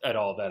care at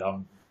all that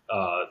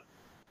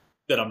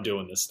I'm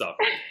doing this stuff.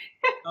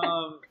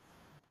 All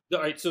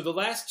right. So the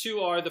last two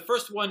are, the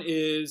first one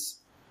is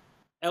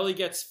Ellie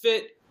Gets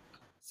Fit.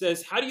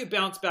 Says, how do you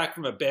bounce back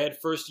from a bad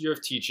first year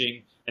of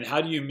teaching, and how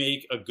do you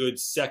make a good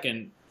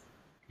second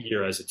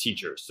year as a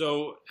teacher?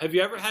 So have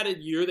you ever had a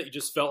year that you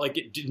just felt like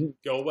it didn't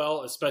go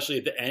well, especially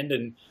at the end,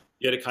 and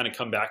you had to kind of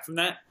come back from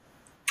that?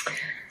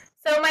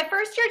 So my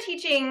first year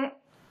teaching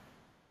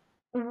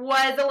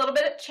was a little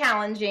bit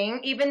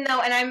challenging, even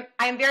though, and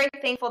I'm very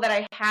thankful that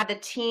I had the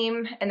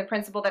team and the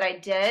principal that I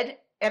did.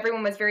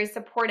 Everyone was very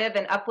supportive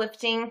and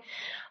uplifting.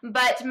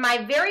 But my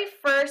very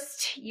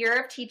first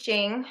year of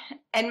teaching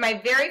and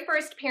my very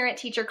first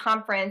parent-teacher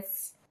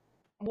conference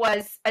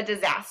was a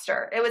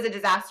disaster. It was a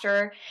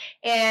disaster,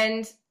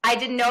 and I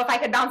didn't know if I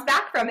could bounce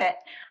back from it.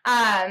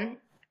 I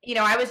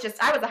was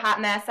a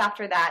hot mess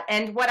after that.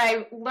 And what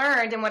I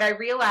learned and what I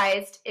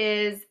realized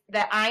is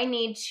that I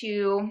need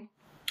to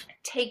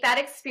take that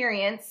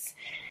experience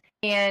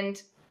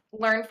and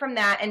learn from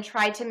that and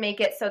try to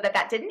make it so that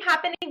that didn't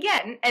happen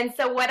again. And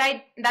so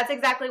that's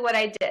exactly what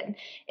I did,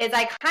 is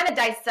I kind of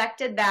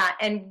dissected that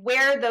and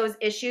where those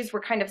issues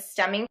were kind of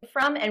stemming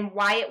from and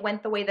why it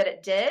went the way that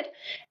it did.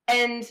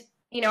 And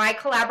I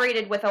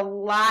collaborated with a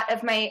lot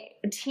of my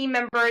team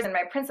members and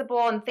my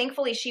principal, and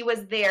thankfully she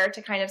was there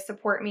to kind of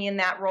support me in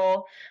that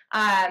role.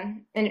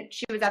 And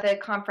she was at the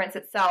conference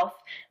itself.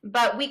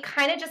 But we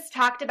kind of just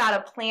talked about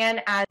a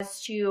plan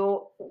as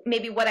to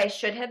maybe what I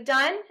should have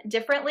done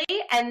differently,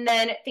 and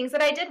then things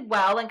that I did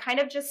well, and kind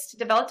of just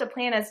developed a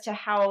plan as to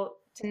how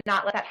to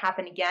not let that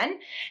happen again.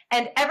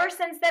 And ever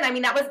since then,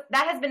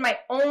 that has been my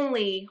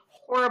only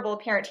horrible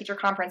parent-teacher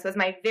conference. Was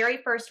my very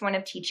first one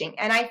of teaching.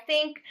 And I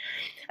think,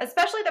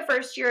 especially the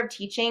first year of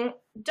teaching,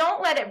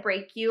 don't let it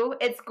break you.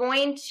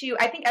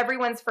 I think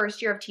everyone's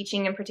first year of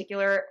teaching in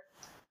particular,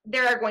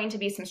 there are going to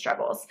be some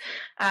struggles.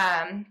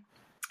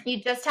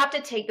 You just have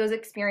to take those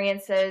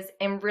experiences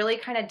and really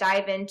kind of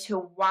dive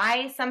into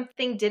why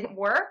something didn't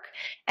work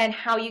and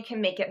how you can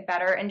make it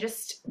better. And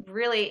just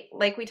really,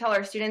 like we tell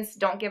our students,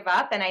 don't give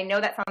up. And I know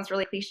that sounds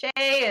really cliche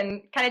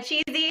and kind of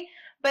cheesy,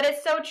 but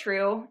it's so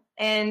true.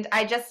 And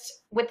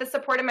with the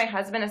support of my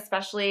husband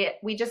especially,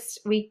 we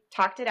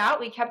talked it out.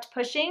 We kept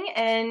pushing,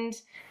 and,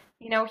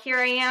 here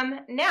I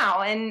am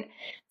now. And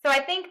so I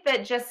think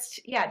that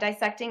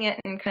dissecting it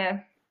and kind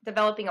of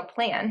developing a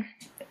plan.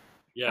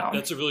 Yeah,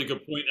 that's a really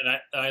good point. And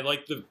I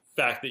like the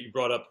fact that you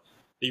brought up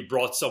that you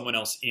brought someone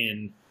else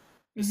in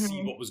to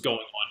see what was going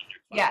on in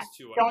your class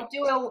too.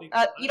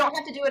 You don't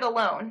have to do it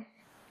alone.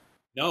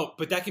 No,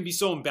 but that can be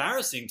so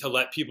embarrassing to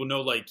let people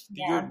know, like,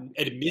 you're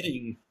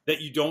admitting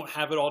that you don't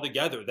have it all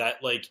together,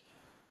 that, like,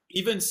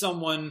 even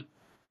someone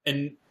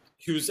and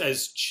who's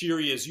as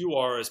cheery as you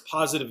are, as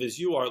positive as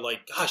you are,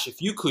 like, gosh,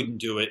 if you couldn't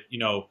do it,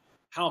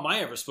 how am I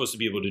ever supposed to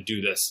be able to do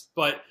this?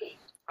 But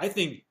I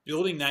think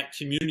building that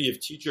community of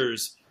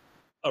teachers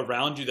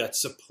around you that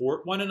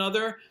support one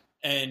another,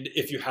 and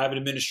if you have an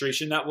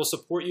administration that will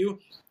support you,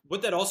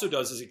 what that also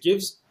does is it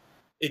gives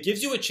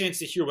you a chance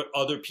to hear what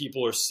other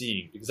people are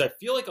seeing. Because I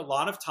feel like a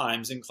lot of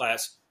times in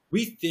class,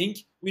 we think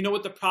we know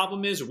what the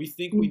problem is, or we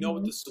think we know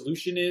what the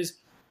solution is,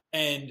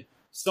 and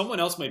someone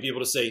else might be able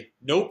to say,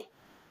 nope,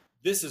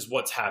 this is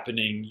what's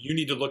happening. You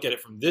need to look at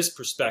it from this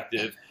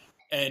perspective.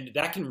 And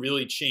that can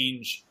really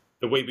change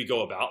the way we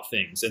go about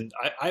things. And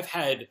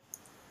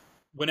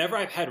whenever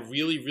I've had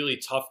really, really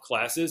tough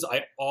classes,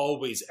 I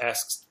always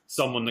ask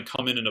someone to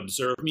come in and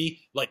observe me,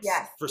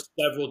 for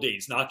several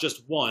days, not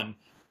just one,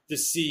 to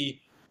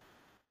see,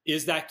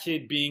 is that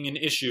kid being an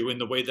issue in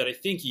the way that I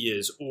think he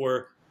is?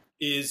 Or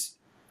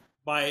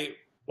why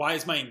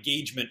is my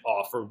engagement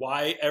off? Or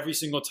why every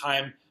single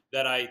time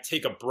that I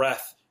take a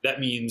breath, that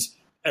means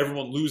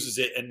everyone loses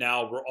it and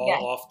now we're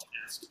all off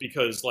task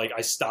because I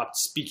stopped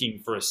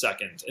speaking for a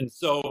second. And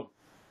so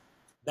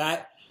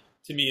that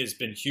to me has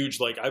been huge.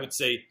 I would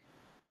say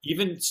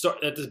even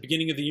start at the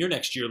beginning of the year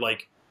next year,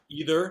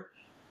 either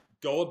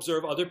go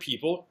observe other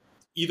people,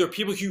 either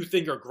people who you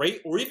think are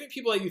great or even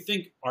people that you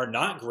think are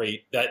not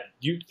great, that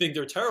you think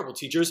they're terrible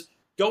teachers.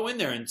 Go in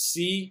there and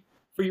see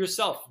for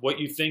yourself what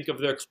you think of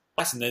their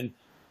class, and then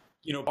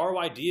borrow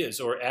ideas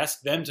or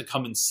ask them to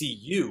come and see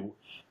you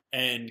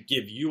and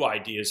give you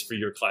ideas for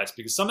your class,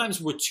 because sometimes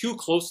we're too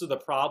close to the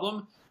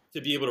problem to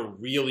be able to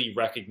really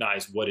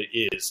recognize what it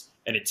is.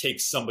 And it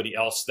takes somebody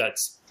else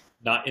that's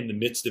not in the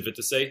midst of it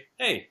to say,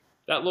 hey,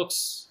 that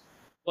looks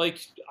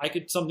like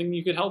something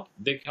they could help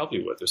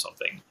you with or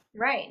something.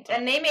 Right.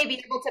 And they may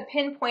be able to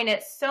pinpoint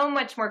it so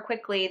much more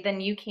quickly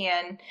than you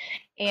can.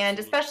 And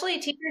especially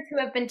teachers who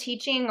have been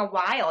teaching a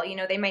while,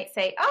 they might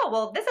say, oh,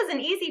 well, this is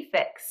an easy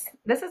fix.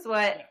 This is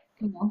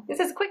this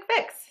is a quick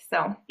fix.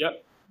 So,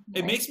 yep.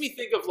 It makes me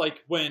think of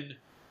when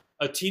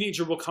a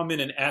teenager will come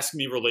in and ask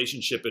me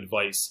relationship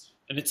advice.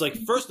 And it's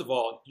first of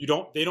all,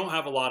 they don't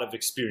have a lot of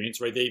experience,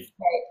 right?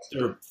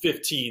 They're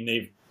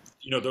 15.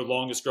 Their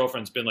longest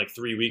girlfriend's been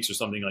 3 weeks or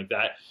something like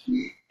that.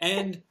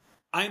 And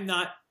I'm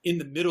not in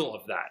the middle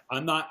of that.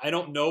 I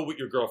don't know what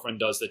your girlfriend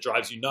does that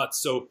drives you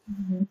nuts. So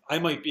I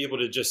might be able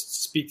to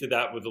just speak to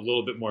that with a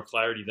little bit more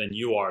clarity than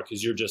you are,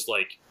 because you're just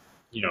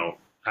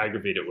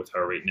aggravated with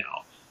her right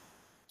now.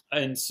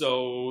 And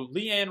so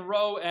Leanne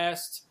Rowe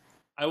asked,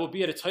 I will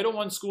be at a Title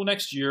I school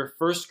next year,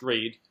 first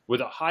grade,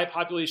 with a high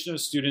population of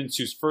students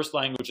whose first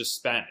language is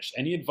Spanish.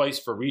 Any advice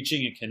for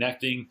reaching and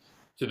connecting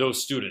to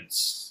those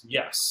students?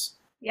 Yes.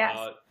 Yes.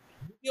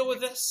 You deal with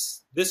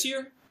this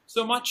year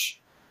so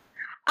much?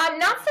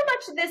 Not so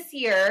much this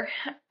year,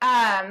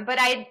 but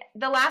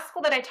the last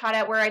school that I taught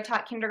at, where I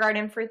taught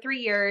kindergarten for 3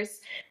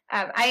 years,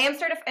 I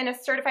am a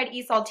certified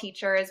ESOL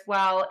teacher as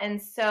well. And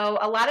so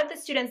a lot of the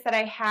students that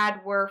I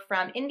had were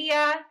from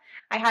India.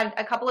 I had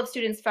a couple of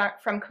students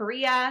from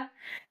Korea.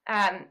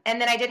 And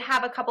then I did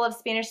have a couple of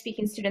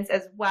Spanish-speaking students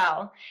as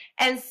well.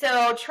 And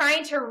so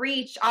trying to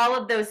reach all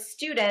of those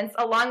students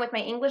along with my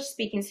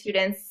English-speaking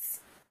students,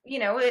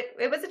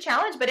 it was a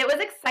challenge, but it was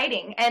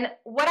exciting. And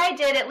what I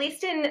did, at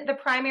least in the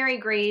primary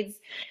grades,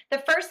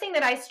 the first thing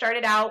that I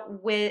started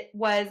out with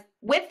was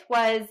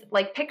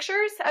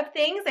pictures of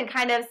things and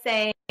kind of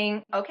saying,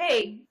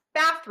 okay,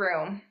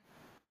 bathroom.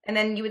 And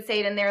then you would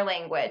say it in their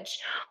language,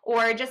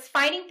 or just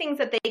finding things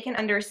that they can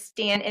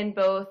understand in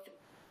both,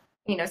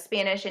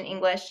 Spanish and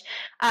English.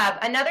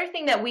 Another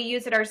thing that we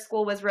used at our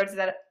school was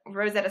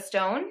Rosetta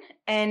Stone.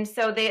 And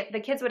so the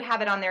kids would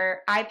have it on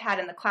their iPad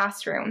in the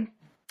classroom,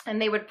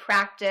 and they would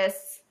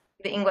practice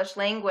the English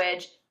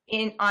language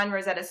on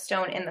Rosetta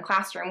Stone in the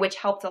classroom, which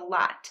helped a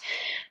lot.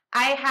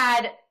 I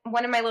had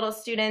one of my little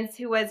students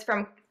who was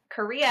from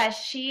Korea.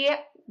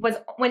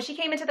 When she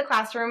came into the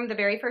classroom the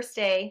very first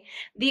day,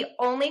 the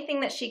only thing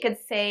that she could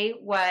say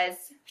was,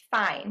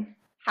 fine.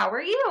 How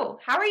are you?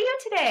 How are you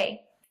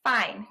today?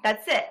 Fine.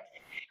 That's it.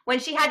 When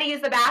she had to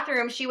use the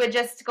bathroom, she would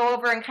just go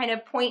over and kind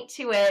of point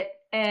to it,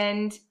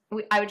 and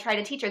I would try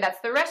to teach her, that's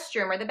the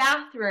restroom or the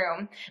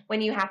bathroom. When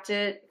you have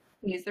to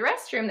use the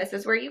restroom, this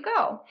is where you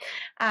go.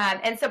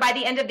 And so by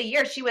the end of the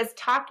year, she was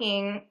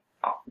talking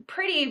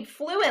pretty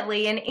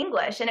fluently in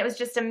English, and it was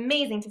just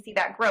amazing to see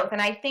that growth.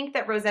 And I think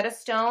that Rosetta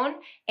Stone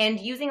and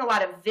using a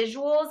lot of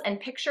visuals and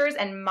pictures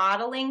and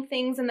modeling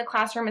things in the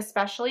classroom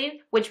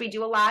especially, which we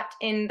do a lot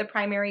in the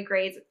primary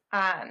grades,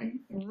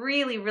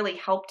 really, really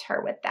helped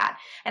her with that.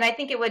 And I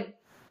think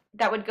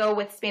that would go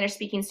with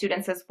Spanish-speaking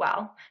students as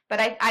well.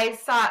 But I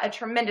saw a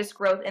tremendous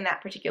growth in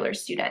that particular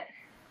student.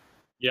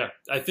 Yeah,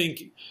 I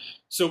think,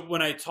 so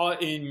when I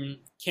taught in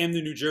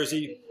Camden, New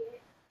Jersey,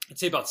 I'd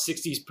say about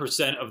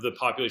 60% of the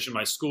population of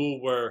my school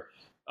were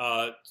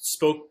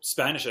spoke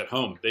Spanish at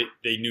home.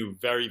 They knew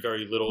very,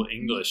 very little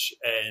English.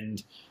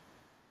 And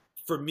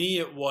for me,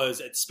 it was,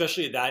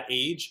 especially at that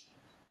age,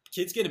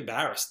 kids get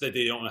embarrassed that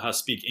they don't know how to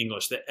speak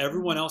English, that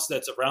everyone else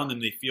that's around them,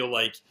 they feel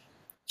like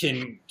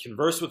can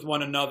converse with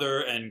one another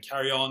and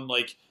carry on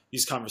like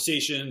these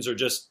conversations or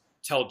just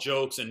tell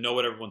jokes and know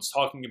what everyone's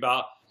talking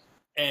about.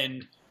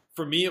 And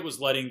for me, it was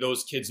letting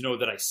those kids know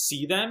that I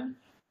see them,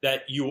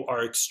 that you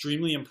are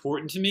extremely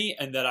important to me,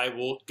 and that I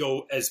will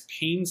go as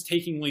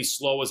painstakingly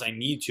slow as I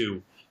need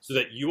to so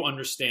that you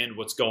understand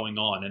what's going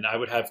on. And I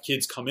would have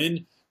kids come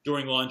in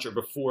during lunch or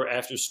before,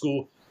 after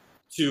school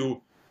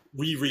to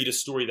reread a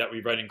story that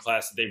we read in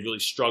class that they really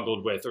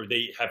struggled with, or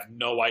they have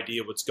no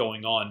idea what's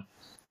going on.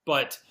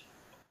 But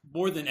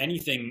more than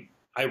anything,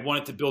 I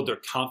wanted to build their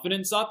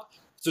confidence up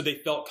so they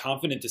felt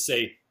confident to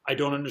say, I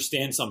don't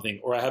understand something,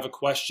 or I have a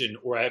question,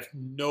 or I have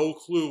no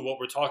clue what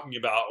we're talking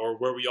about or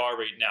where we are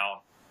right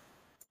now.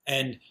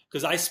 And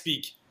because I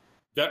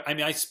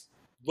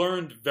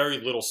learned very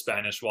little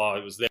Spanish while I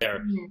was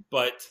there,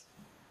 but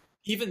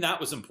even that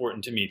was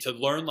important to me, to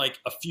learn like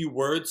a few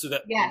words so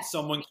that when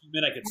someone came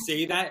in, I could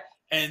say that.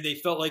 And they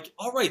felt like,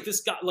 all right,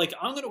 this guy, like,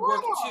 I'm going to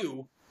work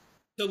too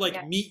to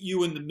like meet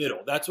you in the middle.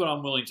 That's what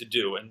I'm willing to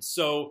do. And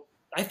so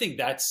I think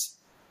that's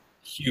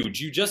huge.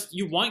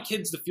 You want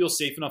kids to feel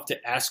safe enough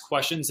to ask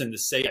questions and to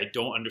say, I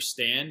don't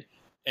understand.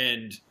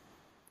 And,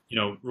 you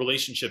know,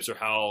 relationships are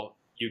how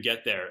you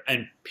get there,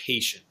 and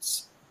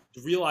patience.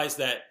 To realize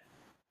that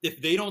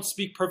if they don't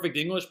speak perfect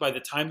English by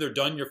the time they're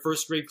done your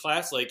first grade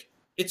class, like,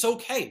 it's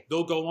okay.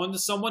 They'll go on to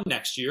someone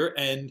next year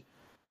and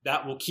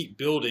that will keep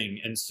building.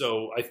 And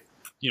so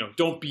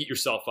don't beat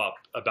yourself up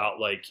about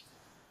like,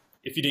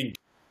 if you didn't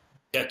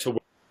get to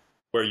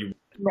where you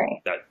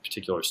that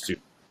particular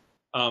student.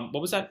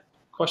 What was that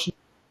question?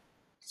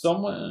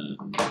 Someone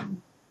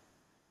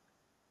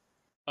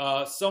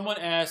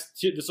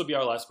asked, this will be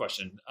our last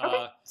question.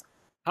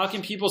 How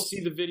can people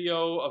see the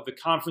video of the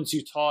conference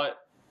you taught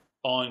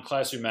on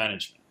classroom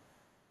management?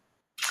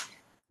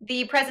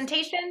 The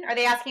presentation? Are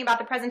they asking about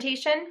the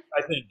presentation?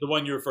 I think the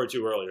one you referred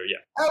to earlier, yeah.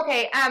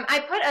 Okay,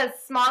 I put a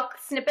small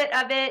snippet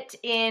of it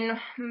in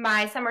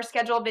my summer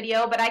schedule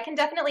video, but I can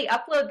definitely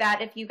upload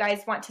that if you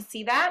guys want to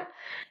see that.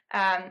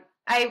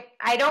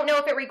 I don't know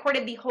if it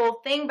recorded the whole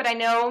thing, but I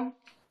know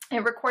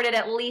it recorded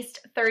at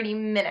least 30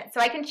 minutes.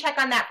 So I can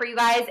check on that for you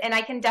guys, and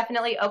I can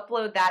definitely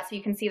upload that so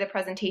you can see the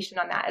presentation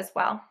on that as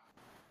well.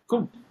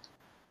 Cool.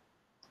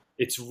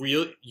 It's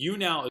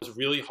now is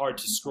really hard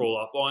to scroll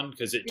up on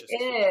because it just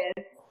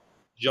is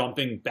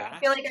jumping back. I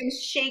feel like I'm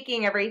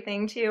shaking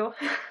everything too.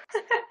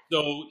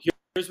 So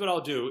here's what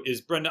I'll do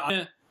is, Brenda,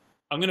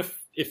 I'm gonna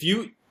if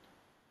you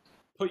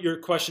put your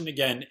question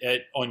again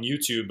on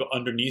YouTube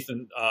underneath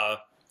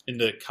in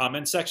the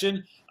comment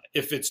section.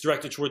 If it's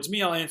directed towards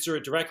me, I'll answer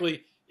it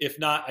directly. If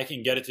not, I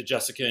can get it to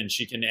Jessica and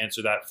she can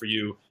answer that for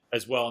you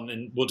as well. And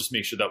then we'll just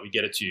make sure that we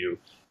get it to you.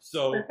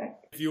 So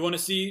If you want to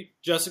see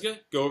Jessica,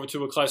 go over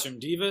to A Classroom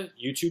Diva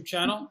YouTube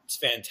channel. It's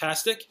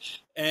fantastic.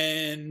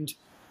 And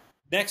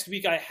next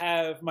week I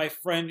have my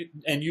friend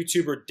and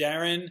YouTuber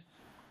Darren.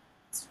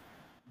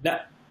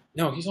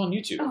 No, he's on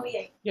YouTube. Oh,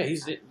 yeah. Yeah,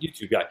 he's a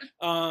YouTube guy.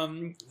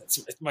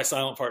 That's my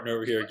silent partner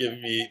over here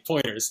giving me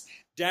pointers.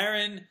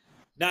 Darren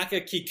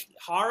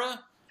Nakakihara.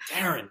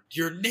 Darren,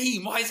 your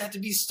name, why does that have to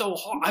be so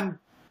hard?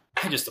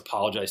 I just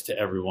apologize to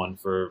everyone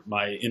for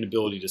my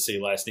inability to say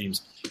last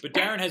names. But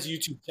Darren has a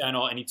YouTube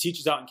channel, and he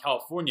teaches out in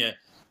California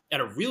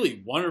at a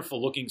really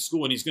wonderful looking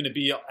school. And he's going to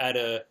be at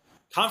a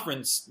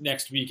conference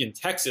next week in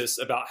Texas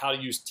about how to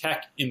use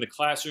tech in the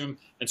classroom.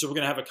 And so we're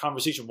going to have a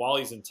conversation while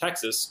he's in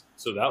Texas.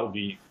 So that will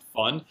be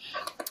fun.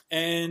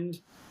 And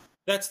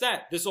that's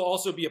that. This will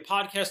also be a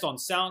podcast on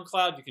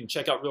SoundCloud. You can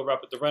check out Real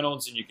Rap with the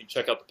Reynolds, and you can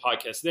check out the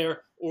podcast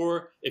there.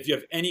 Or if you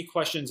have any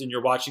questions and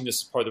you're watching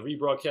this as part of the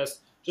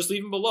rebroadcast, just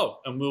leave them below,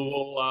 and we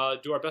will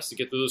do our best to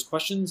get through those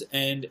questions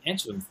and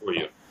answer them for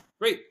you.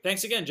 Great.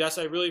 Thanks again, Jess.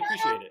 I really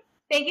appreciate it.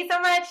 Thank you so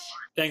much.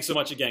 Thanks so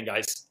much again,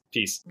 guys.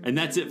 Peace. And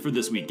that's it for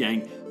this week,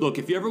 gang. Look,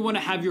 if you ever want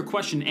to have your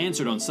question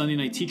answered on Sunday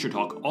Night Teacher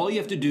Talk, all you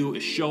have to do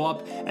is show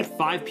up at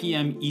 5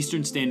 p.m.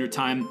 Eastern Standard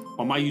Time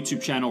on my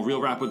YouTube channel,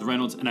 Real Rap with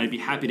Reynolds, and I'd be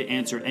happy to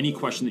answer any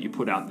question that you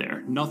put out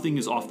there. Nothing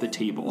is off the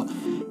table.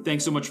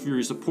 Thanks so much for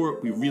your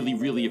support. We really,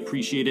 really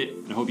appreciate it,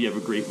 and I hope you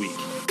have a great week.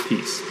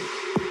 Peace.